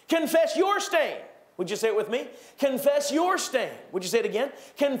 Confess your stain. Would you say it with me? Confess your stain. Would you say it again?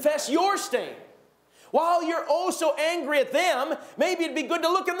 Confess your stain. While you're oh so angry at them, maybe it'd be good to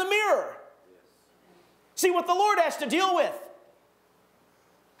look in the mirror. See what the Lord has to deal with.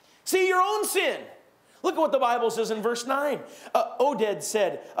 See your own sin. Look at what the Bible says in verse 9. Oded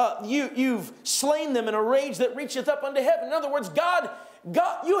said, you've slain them in a rage that reacheth up unto heaven. In other words, God,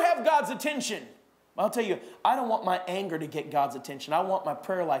 you have God's attention. I'll tell you, I don't want my anger to get God's attention. I want my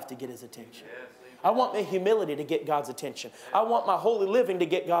prayer life to get His attention. I want my humility to get God's attention. I want my holy living to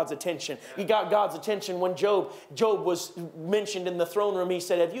get God's attention. He got God's attention when Job was mentioned in the throne room. He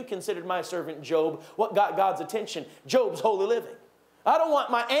said, have you considered my servant Job? What got God's attention? Job's holy living. I don't want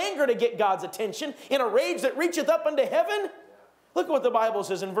my anger to get God's attention in a rage that reacheth up unto heaven. Look at what the Bible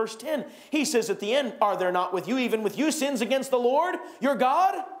says in verse 10. He says at the end, are there not with you, even with you, sins against the Lord, your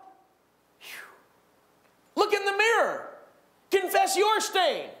God? Whew. Look in the mirror. Confess your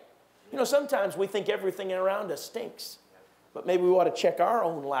stain. You know, sometimes we think everything around us stinks. But maybe we ought to check our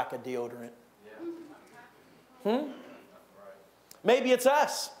own lack of deodorant. Maybe it's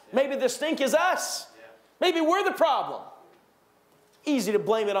us. Maybe the stink is us. Maybe we're the problem. Easy to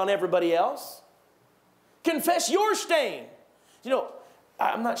blame it on everybody else. Confess your stain. You know,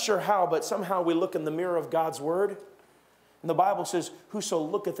 I'm not sure how, but somehow we look in the mirror of God's Word. And the Bible says, whoso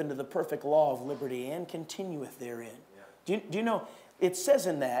looketh into the perfect law of liberty and continueth therein. Do you know, it says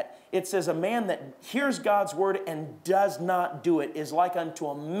in that, it says a man that hears God's Word and does not do it is like unto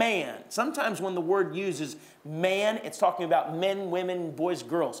a man. Sometimes when the word uses man, it's talking about men, women, boys,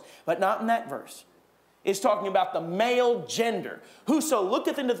 girls. But not in that verse. It's talking about the male gender. Whoso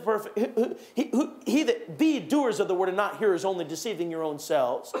looketh into the perfect, he that be doers of the word and not hearers, only deceiving your own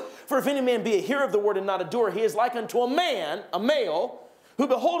selves. For if any man be a hearer of the word and not a doer, he is like unto a man, a male, who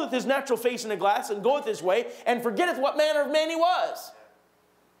beholdeth his natural face in a glass and goeth his way and forgetteth what manner of man he was.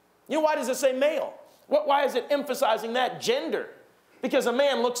 You know, why does it say male? Why is it emphasizing that gender? Because a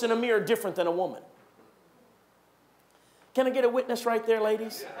man looks in a mirror different than a woman. Can I get a witness right there,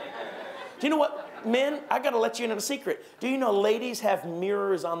 ladies? Do you know what? Men, I got to let you in on a secret. Do you know ladies have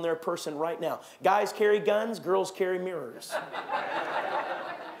mirrors on their person right now? Guys carry guns, girls carry mirrors.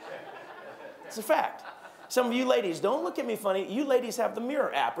 It's a fact. Some of you ladies, don't look at me funny. You ladies have the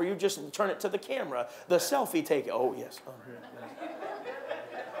mirror app, or you just turn it to the camera. The selfie take. Oh, yes.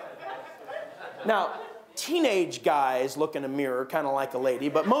 Now, teenage guys look in a mirror kind of like a lady,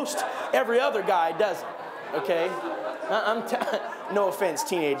 but every other guy doesn't. Okay? No offense,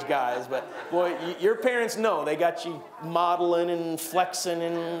 teenage guys, but boy, your parents know. They got you modeling and flexing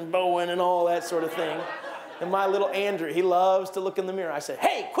and bowing and all that sort of thing. And my little Andrew, he loves to look in the mirror. I said,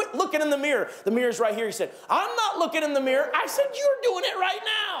 hey, quit looking in the mirror. The mirror's right here. He said, I'm not looking in the mirror. I said, you're doing it right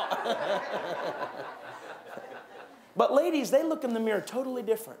now. But ladies, they look in the mirror totally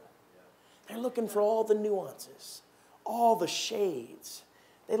different. They're looking for all the nuances, all the shades.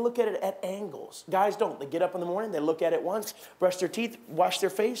 They look at it at angles. Guys don't. They get up in the morning, they look at it once, brush their teeth, wash their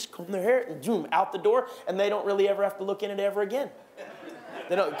face, comb their hair, and zoom, out the door, and they don't really ever have to look in it ever again.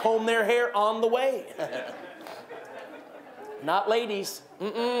 They don't comb their hair on the way. Not ladies.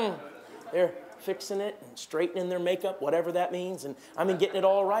 They're fixing it and straightening their makeup, whatever that means, and I mean getting it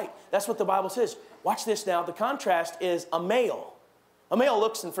all right. That's what the Bible says. Watch this now. The contrast is a male. A male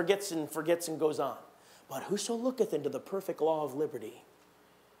looks and forgets and goes on. But whoso looketh into the perfect law of liberty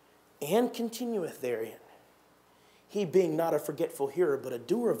and continueth therein, he being not a forgetful hearer, but a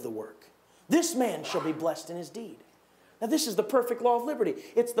doer of the work, this man shall be blessed in his deed. Now this is the perfect law of liberty.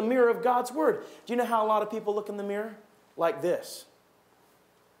 It's the mirror of God's word. Do you know how a lot of people look in the mirror? Like this.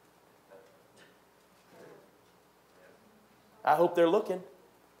 I hope they're looking.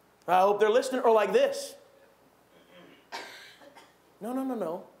 I hope they're listening. Or like this. No, no, no,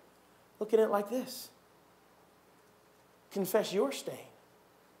 no. Look at it like this. Confess your stain.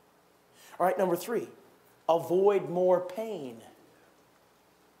 All right, number 3. Avoid more pain.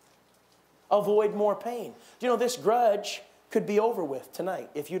 Avoid more pain. Do you know this grudge could be over with tonight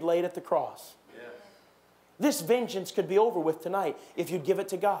if you'd lay it at the cross? Yes. This vengeance could be over with tonight if you'd give it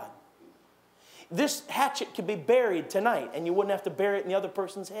to God. This hatchet could be buried tonight and you wouldn't have to bury it in the other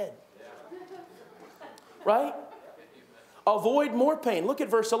person's head. Yeah. Right? Avoid more pain. Look at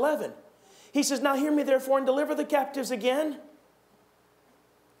verse 11. He says, now hear me therefore and deliver the captives again.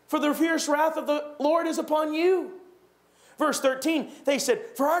 For the fierce wrath of the Lord is upon you. Verse 13, they said,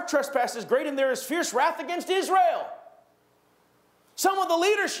 for our trespass is great and there is fierce wrath against Israel. Some of the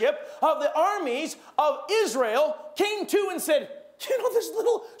leadership of the armies of Israel came to and said, you know, this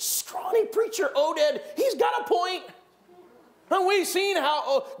little scrawny preacher, Oded, he's got a point. And we've seen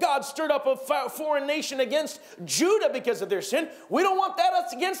how God stirred up a foreign nation against Judah because of their sin. We don't want that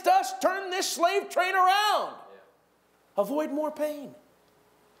against us. Turn this slave train around. Yeah. Avoid more pain.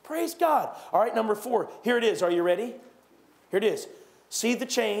 Praise God. All right, number 4. Here it is. Are you ready? Here it is. See the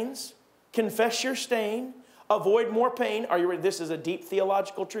chains. Confess your stain. Avoid more pain. Are you ready? This is a deep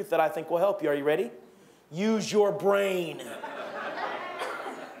theological truth that I think will help you. Are you ready? Use your brain.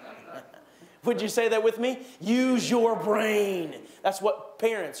 Would you say that with me? Use your brain. That's what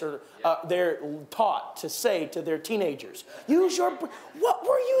parents are they're taught to say to their teenagers. Use your brain. What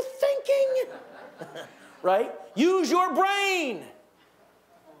were you thinking? Right? Use your brain.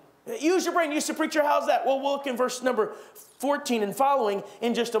 Use your brain. Use the preacher. How's that? Well, we'll look in verse number 14 and following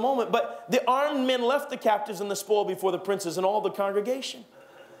in just a moment. But the armed men left the captives and the spoil before the princes and all the congregation.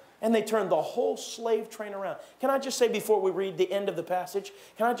 And they turned the whole slave train around. Can I just say before we read the end of the passage,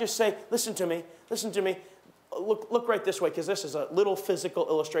 can I just say, listen to me, listen to me. Look right this way, because this is a little physical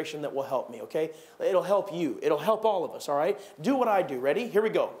illustration that will help me, okay? It'll help you. It'll help all of us, all right? Do what I do. Ready? Here we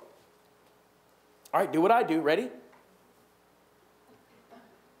go. All right, do what I do. Ready?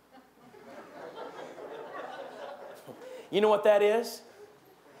 You know what that is?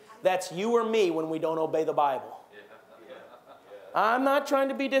 That's you or me when we don't obey the Bible. I'm not trying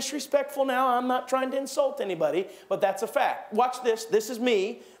to be disrespectful now. I'm not trying to insult anybody, but that's a fact. Watch this. This is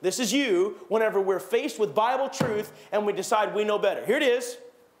me. This is you whenever we're faced with Bible truth and we decide we know better. Here it is.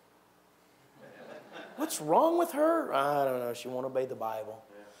 What's wrong with her? I don't know. She won't obey the Bible.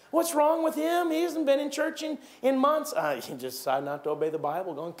 What's wrong with him? He hasn't been in church in months. He just decided not to obey the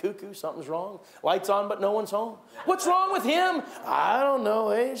Bible, going cuckoo, something's wrong. Lights on, but no one's home. What's wrong with him? I don't know.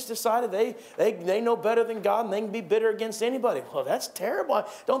 They just decided they know better than God and they can be bitter against anybody. Well, that's terrible.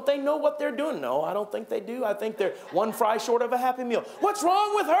 Don't they know what they're doing? No, I don't think they do. I think they're one fry short of a Happy Meal. What's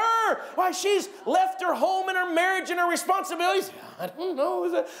wrong with her? Why, she's left her home and her marriage and her responsibilities. I don't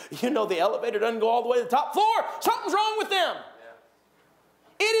know. You know, the elevator doesn't go all the way to the top floor. Something's wrong with them.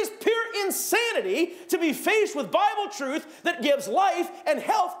 It is pure insanity to be faced with Bible truth that gives life and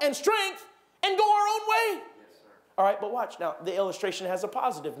health and strength and go our own way. Yes, sir. All right, but watch. Now, the illustration has a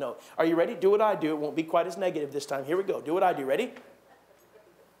positive note. Are you ready? Do what I do. It won't be quite as negative this time. Here we go. Do what I do. Ready?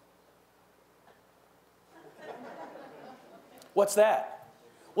 What's that?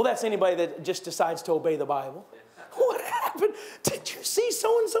 Well, that's anybody that just decides to obey the Bible. What happened? Did you see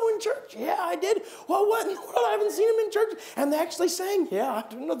so-and-so in church? Yeah, I did. Well, what in the world? I haven't seen them in church. And they actually sang. Yeah, I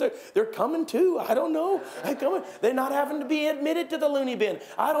don't know. They're coming too. I don't know. They're not having to be admitted to the loony bin.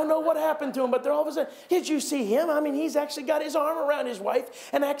 I don't know what happened to them, but they're all of a sudden, did you see him? I mean, he's actually got his arm around his wife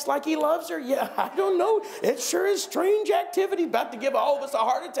and acts like he loves her. Yeah, I don't know. It sure is strange activity. About to give all of us a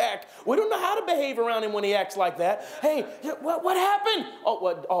heart attack. We don't know how to behave around him when he acts like that. Hey, what happened? Oh,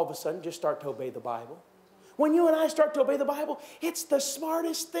 well, all of a sudden, just start to obey the Bible. When you and I start to obey the Bible, it's the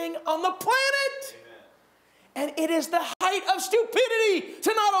smartest thing on the planet. Amen. And it is the height of stupidity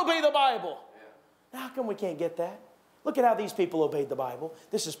to not obey the Bible. Yeah. Now, how come we can't get that? Look at how these people obeyed the Bible.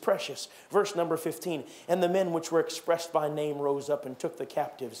 This is precious. Verse number 15. And the men which were expressed by name rose up and took the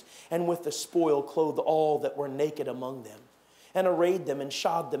captives, and with the spoil clothed all that were naked among them, and arrayed them, and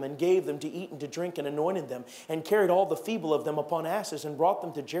shod them, and gave them to eat and to drink, and anointed them, and carried all the feeble of them upon asses, and brought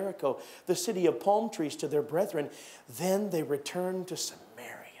them to Jericho, the city of palm trees, to their brethren. Then they returned to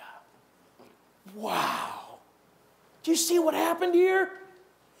Samaria. Wow. Do you see what happened here?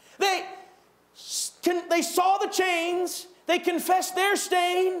 They saw the chains. They confessed their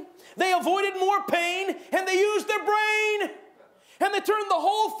stain. They avoided more pain. And they used their brain. And they turned the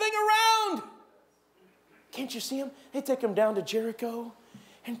whole thing around. Can't you see them? They take them down to Jericho.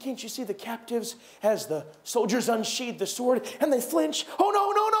 And can't you see the captives as the soldiers unsheathe the sword and they flinch? Oh,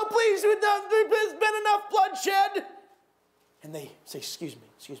 no, no, no, please, there's been enough bloodshed. And they say, excuse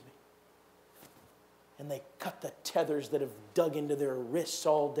me. And they cut the tethers that have dug into their wrists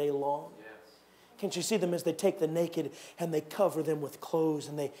all day long. Yes. Can't you see them as they take the naked and they cover them with clothes,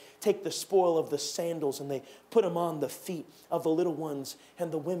 and they take the spoil of the sandals and they put them on the feet of the little ones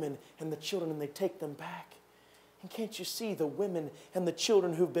and the women and the children, and they take them back. And can't you see the women and the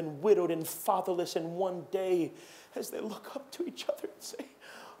children who've been widowed and fatherless in one day as they look up to each other and say,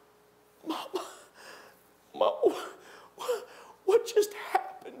 Mama, what just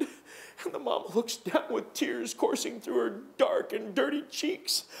happened? And the mama looks down with tears coursing through her dark and dirty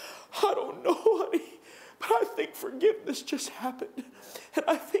cheeks. I don't know, honey, but I think forgiveness just happened. And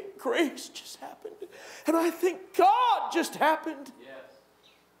I think grace just happened. And I think God just happened. Yes.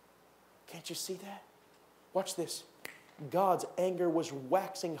 Can't you see that? Watch this. God's anger was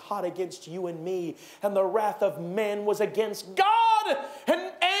waxing hot against you and me, and the wrath of man was against God.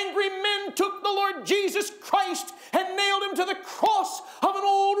 And angry men took the Lord Jesus Christ and nailed him to the cross of an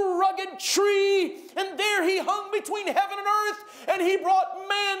old rugged tree. And there he hung between heaven and earth, and he brought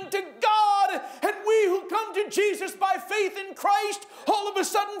man to God. And we who come to Jesus by faith in Christ, all of a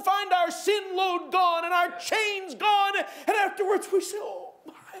sudden find our sin load gone and our chains gone. And afterwards we say, oh,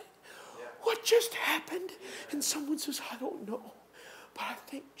 what just happened? And someone says, I don't know. But I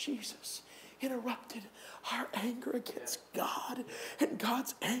think Jesus interrupted our anger against God and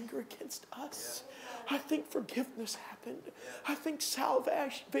God's anger against us. I think forgiveness happened. I think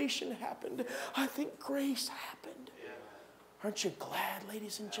salvation happened. I think grace happened. Aren't you glad,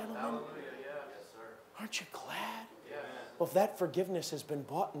 ladies and gentlemen? Aren't you glad? Well, if that forgiveness has been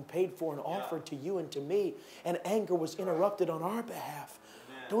bought and paid for and offered to you and to me, and anger was interrupted on our behalf,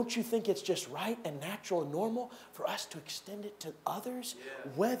 don't you think it's just right and natural and normal for us to extend it to others,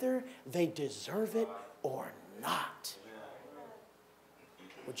 whether they deserve it or not?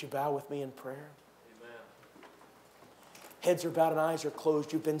 Would you bow with me in prayer? Heads are bowed and eyes are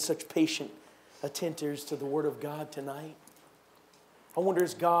closed. You've been such patient attenders to the Word of God tonight. I wonder,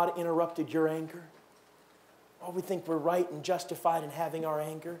 has God interrupted your anger? Oh, we think we're right and justified in having our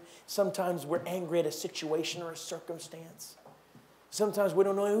anger. Sometimes we're angry at a situation or a circumstance. Sometimes we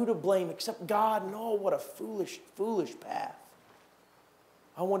don't know who to blame except God, and oh, what a foolish, foolish path.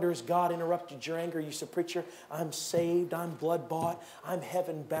 I wonder, has God interrupted your anger? You say, preacher, I'm saved, I'm blood-bought, I'm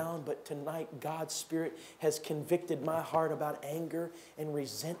heaven-bound, but tonight God's Spirit has convicted my heart about anger and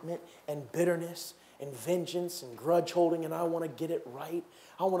resentment and bitterness and vengeance and grudge-holding, and I want to get it right.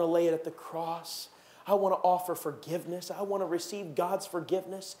 I want to lay it at the cross. I want to offer forgiveness. I want to receive God's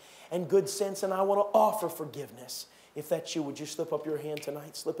forgiveness and good sense, and I want to offer forgiveness. If that's you, would you slip up your hand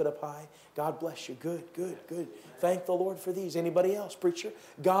tonight? Slip it up high. God bless you. Good, good, good. Thank the Lord for these. Anybody else, preacher?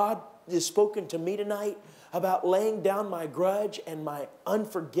 God has spoken to me tonight about laying down my grudge and my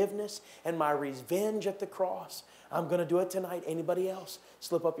unforgiveness and my revenge at the cross. I'm going to do it tonight. Anybody else?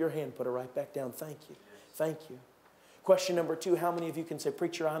 Slip up your hand. Put it right back down. Thank you. Thank you. Question number 2, how many of you can say,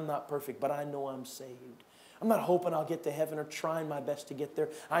 preacher, I'm not perfect, but I know I'm saved. I'm not hoping I'll get to heaven or trying my best to get there.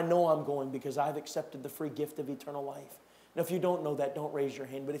 I know I'm going because I've accepted the free gift of eternal life. Now, if you don't know that, don't raise your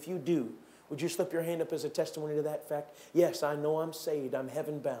hand. But if you do, would you slip your hand up as a testimony to that fact? Yes, I know I'm saved. I'm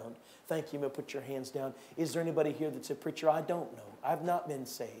heaven bound. Thank you. You may put your hands down. Is there anybody here that said, preacher, I don't know. I've not been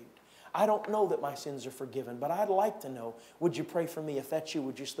saved. I don't know that my sins are forgiven, but I'd like to know. Would you pray for me? If that's you,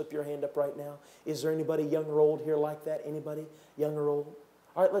 would you slip your hand up right now? Is there anybody young or old here like that? Anybody young or old?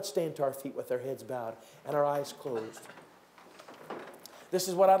 All right, let's stand to our feet with our heads bowed and our eyes closed. This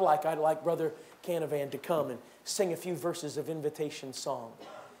is what I'd like. I'd like Brother Canavan to come and sing a few verses of invitation song.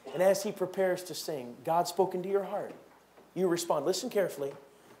 And as he prepares to sing, God's spoken to your heart. You respond. Listen carefully.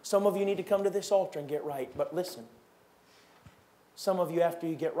 Some of you need to come to this altar and get right, but listen. Some of you, after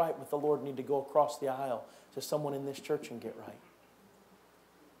you get right with the Lord, need to go across the aisle to someone in this church and get right.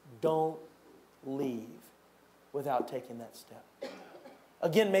 Don't leave without taking that step.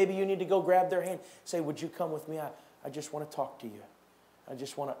 Again, maybe you need to go grab their hand. Say, would you come with me? I just want to talk to you. I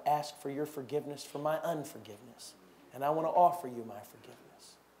just want to ask for your forgiveness for my unforgiveness. And I want to offer you my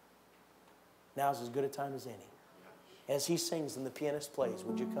forgiveness. Now's as good a time as any. As he sings and the pianist plays,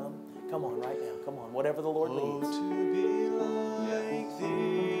 would you come? Come on right now. Come on. Whatever the Lord leads. Oh, to be like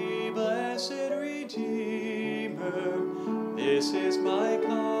thee, blessed Redeemer, this is my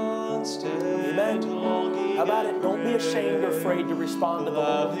constant and longing. How about it? Don't be ashamed or afraid to respond to the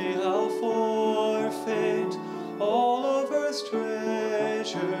Lord. Gladly I'll forfeit all of earth's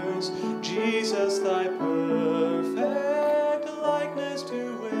treasures, Jesus, thy perfect likeness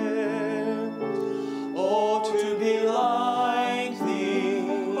to wear. Oh, to be like thee,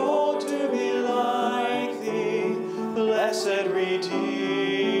 oh, to be like thee, blessed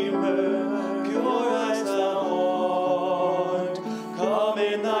Redeemer, pure as thou art. Come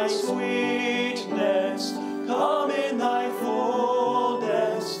in thy sweetness, come in thy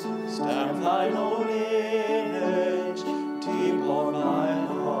fullness, stamp thine own image deep on my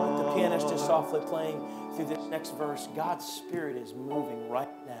heart. The pianist is softly playing through this next verse. God's Spirit is moving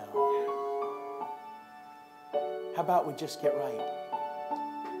right now. How about we just get right?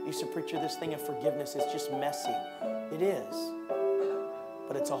 I used to preach this thing of forgiveness. It's just messy. It is.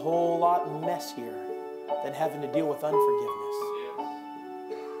 But it's a whole lot messier than having to deal with unforgiveness.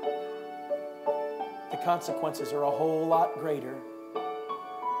 The consequences are a whole lot greater.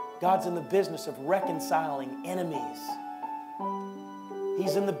 God's in the business of reconciling enemies.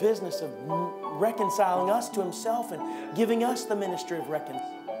 He's in the business of reconciling us to Himself and giving us the ministry of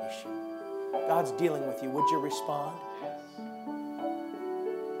reconciliation. God's dealing with you. Would you respond?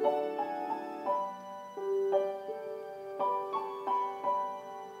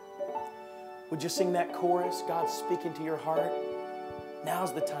 Would you sing that chorus? God's speaking to your heart.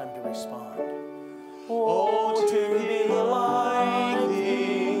 Now's the time to respond. Oh, to be like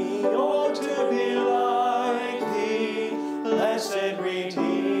thee, oh, to be like thee, blessed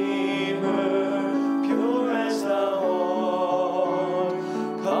Redeemer, pure as thou art.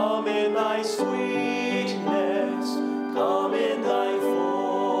 Come in thy sweetness, come in thy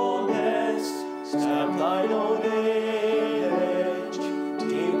fullness, stamp thine own image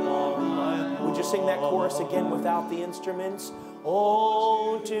deep on my heart. Would you sing that chorus again without the instruments?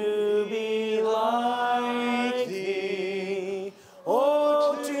 Oh, to be like thee,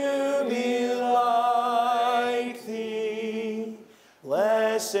 oh, to be like thee,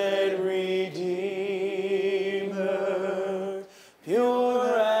 blessed Redeemer,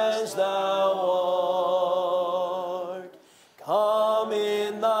 pure as thou art. Come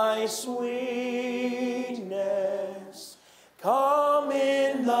in thy sweetness, come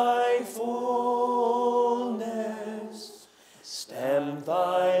in thy fullness, stamp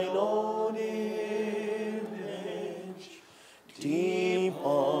thine own image deep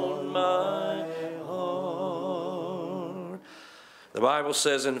on my heart. The Bible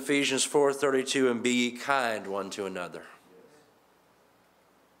says in Ephesians 4:32, and be ye kind one to another.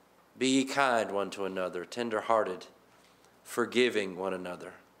 Be ye kind one to another, tender-hearted, forgiving one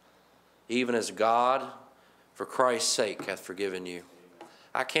another, even as God, for Christ's sake, hath forgiven you.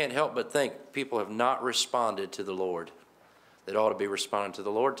 I can't help but think people have not responded to the Lord that ought to be responding to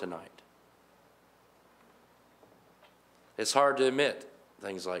the Lord tonight. It's hard to admit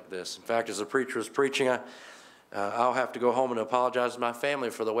things like this. In fact, as the preacher was preaching, I'll have to go home and apologize to my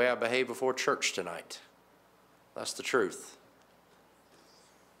family for the way I behaved before church tonight. That's the truth.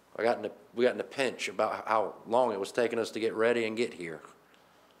 We got in a pinch about how long it was taking us to get ready and get here.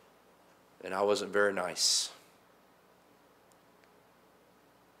 And I wasn't very nice.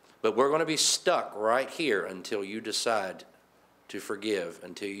 But we're going to be stuck right here until you decide to forgive,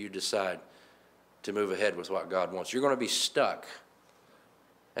 until you decide to move ahead with what God wants. You're going to be stuck.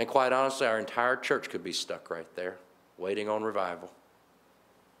 And quite honestly, our entire church could be stuck right there, waiting on revival.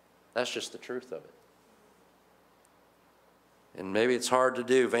 That's just the truth of it. And maybe it's hard to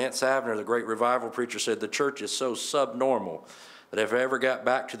do. Vance Avner, the great revival preacher, said the church is so subnormal that if it ever got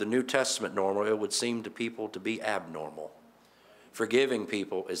back to the New Testament normal, it would seem to people to be abnormal. Forgiving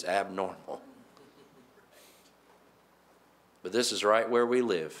people is abnormal. But this is right where we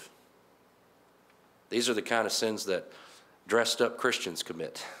live. These are the kind of sins that dressed up Christians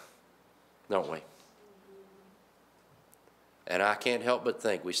commit, don't we? And I can't help but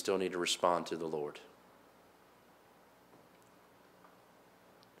think we still need to respond to the Lord.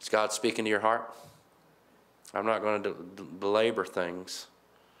 Is God speaking to your heart? I'm not going to belabor things,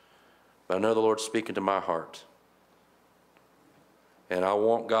 but I know the Lord's speaking to my heart. And I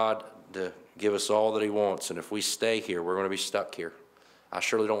want God to give us all that He wants. And if we stay here, we're going to be stuck here. I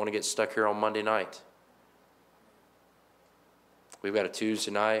surely don't want to get stuck here on Monday night. We've got a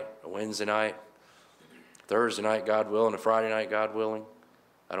Tuesday night, a Wednesday night, Thursday night, God willing, a Friday night, God willing.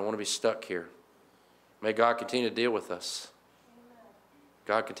 I don't want to be stuck here. May God continue to deal with us.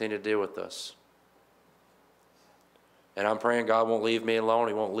 God continue to deal with us. And I'm praying God won't leave me alone.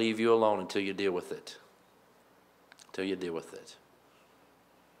 He won't leave you alone until you deal with it. Until you deal with it.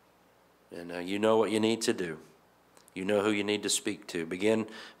 And you know what you need to do. You know who you need to speak to. Begin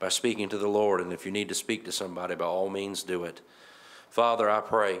by speaking to the Lord, and if you need to speak to somebody, by all means do it. Father, I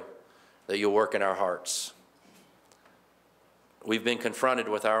pray that you'll work in our hearts. We've been confronted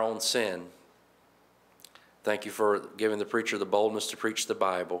with our own sin. Thank you for giving the preacher the boldness to preach the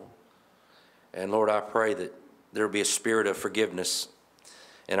Bible. And Lord, I pray that there will be a spirit of forgiveness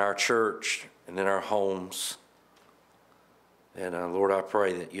in our church and in our homes. And Lord, I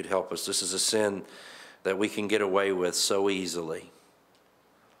pray that you'd help us. This is a sin that we can get away with so easily.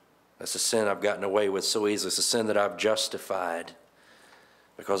 That's a sin I've gotten away with so easily. It's a sin that I've justified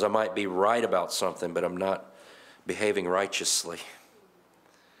because I might be right about something, but I'm not behaving righteously.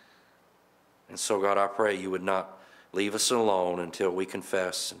 And so, God, I pray you would not leave us alone until we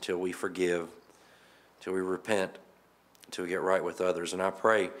confess, until we forgive, until we repent, until we get right with others. And I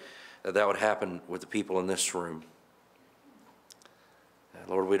pray that that would happen with the people in this room.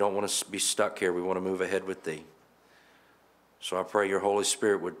 Lord, we don't want to be stuck here. We want to move ahead with thee. So I pray your Holy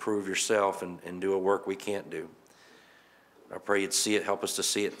Spirit would prove yourself and do a work we can't do. I pray you'd see it, help us to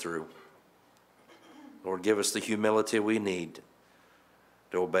see it through. Lord, give us the humility we need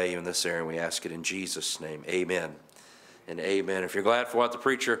to obey you in this area, and we ask it in Jesus' name. Amen and amen. If you're glad for what the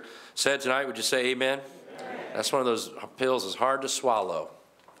preacher said tonight, would you say amen? Amen. That's one of those pills that's hard to swallow.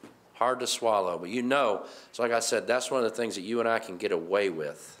 Hard to swallow. But you know, so like I said, that's one of the things that you and I can get away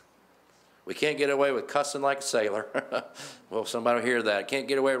with. We can't get away with cussing like a sailor. Well, somebody will hear that. Can't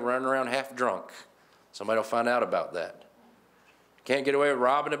get away with running around half drunk. Somebody will find out about that. Can't get away with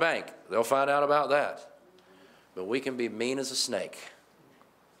robbing a bank. They'll find out about that. But we can be mean as a snake.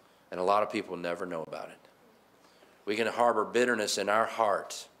 And a lot of people never know about it. We can harbor bitterness in our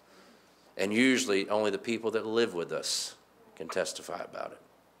heart. And usually only the people that live with us can testify about it.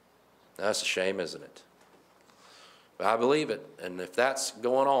 That's a shame, isn't it? But I believe it. And if that's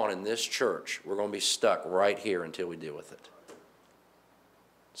going on in this church, we're going to be stuck right here until we deal with it.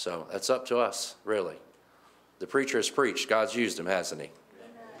 So that's up to us, really. The preacher has preached. God's used him, hasn't he?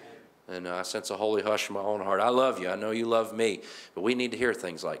 And I sense a holy hush in my own heart. I love you. I know you love me. But we need to hear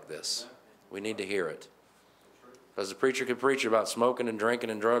things like this. We need to hear it. Because the preacher could preach about smoking and drinking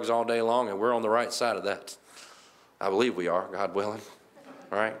and drugs all day long, and we're on the right side of that. I believe we are, God willing.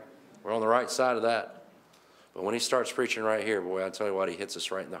 All right? We're on the right side of that. But when he starts preaching right here, boy, I tell you what, he hits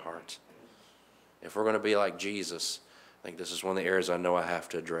us right in the heart. If we're going to be like Jesus, I think this is one of the areas I know I have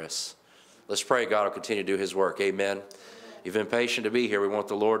to address. Let's pray God will continue to do his work. Amen. You've been patient to be here. We want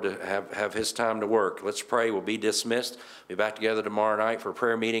the Lord to have his time to work. Let's pray. We'll be dismissed. We'll be back together tomorrow night for a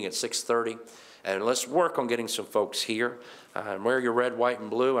prayer meeting at 6:30. And let's work on getting some folks here. Wear your red, white, and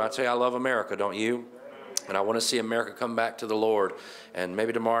blue. I tell you, I love America, don't you? And I want to see America come back to the Lord. And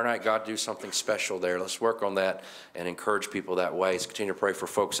maybe tomorrow night, God do something special there. Let's work on that and encourage people that way. Let's continue to pray for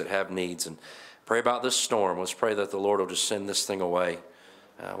folks that have needs. And pray about this storm. Let's pray that the Lord will just send this thing away.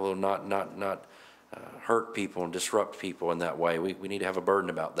 Will not hurt people and disrupt people in that way. We need to have a burden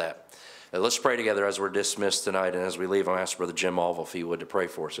about that. Let's pray together as we're dismissed tonight. And as we leave, I'll ask Brother Jim Alva if he would to pray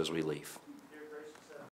for us as we leave.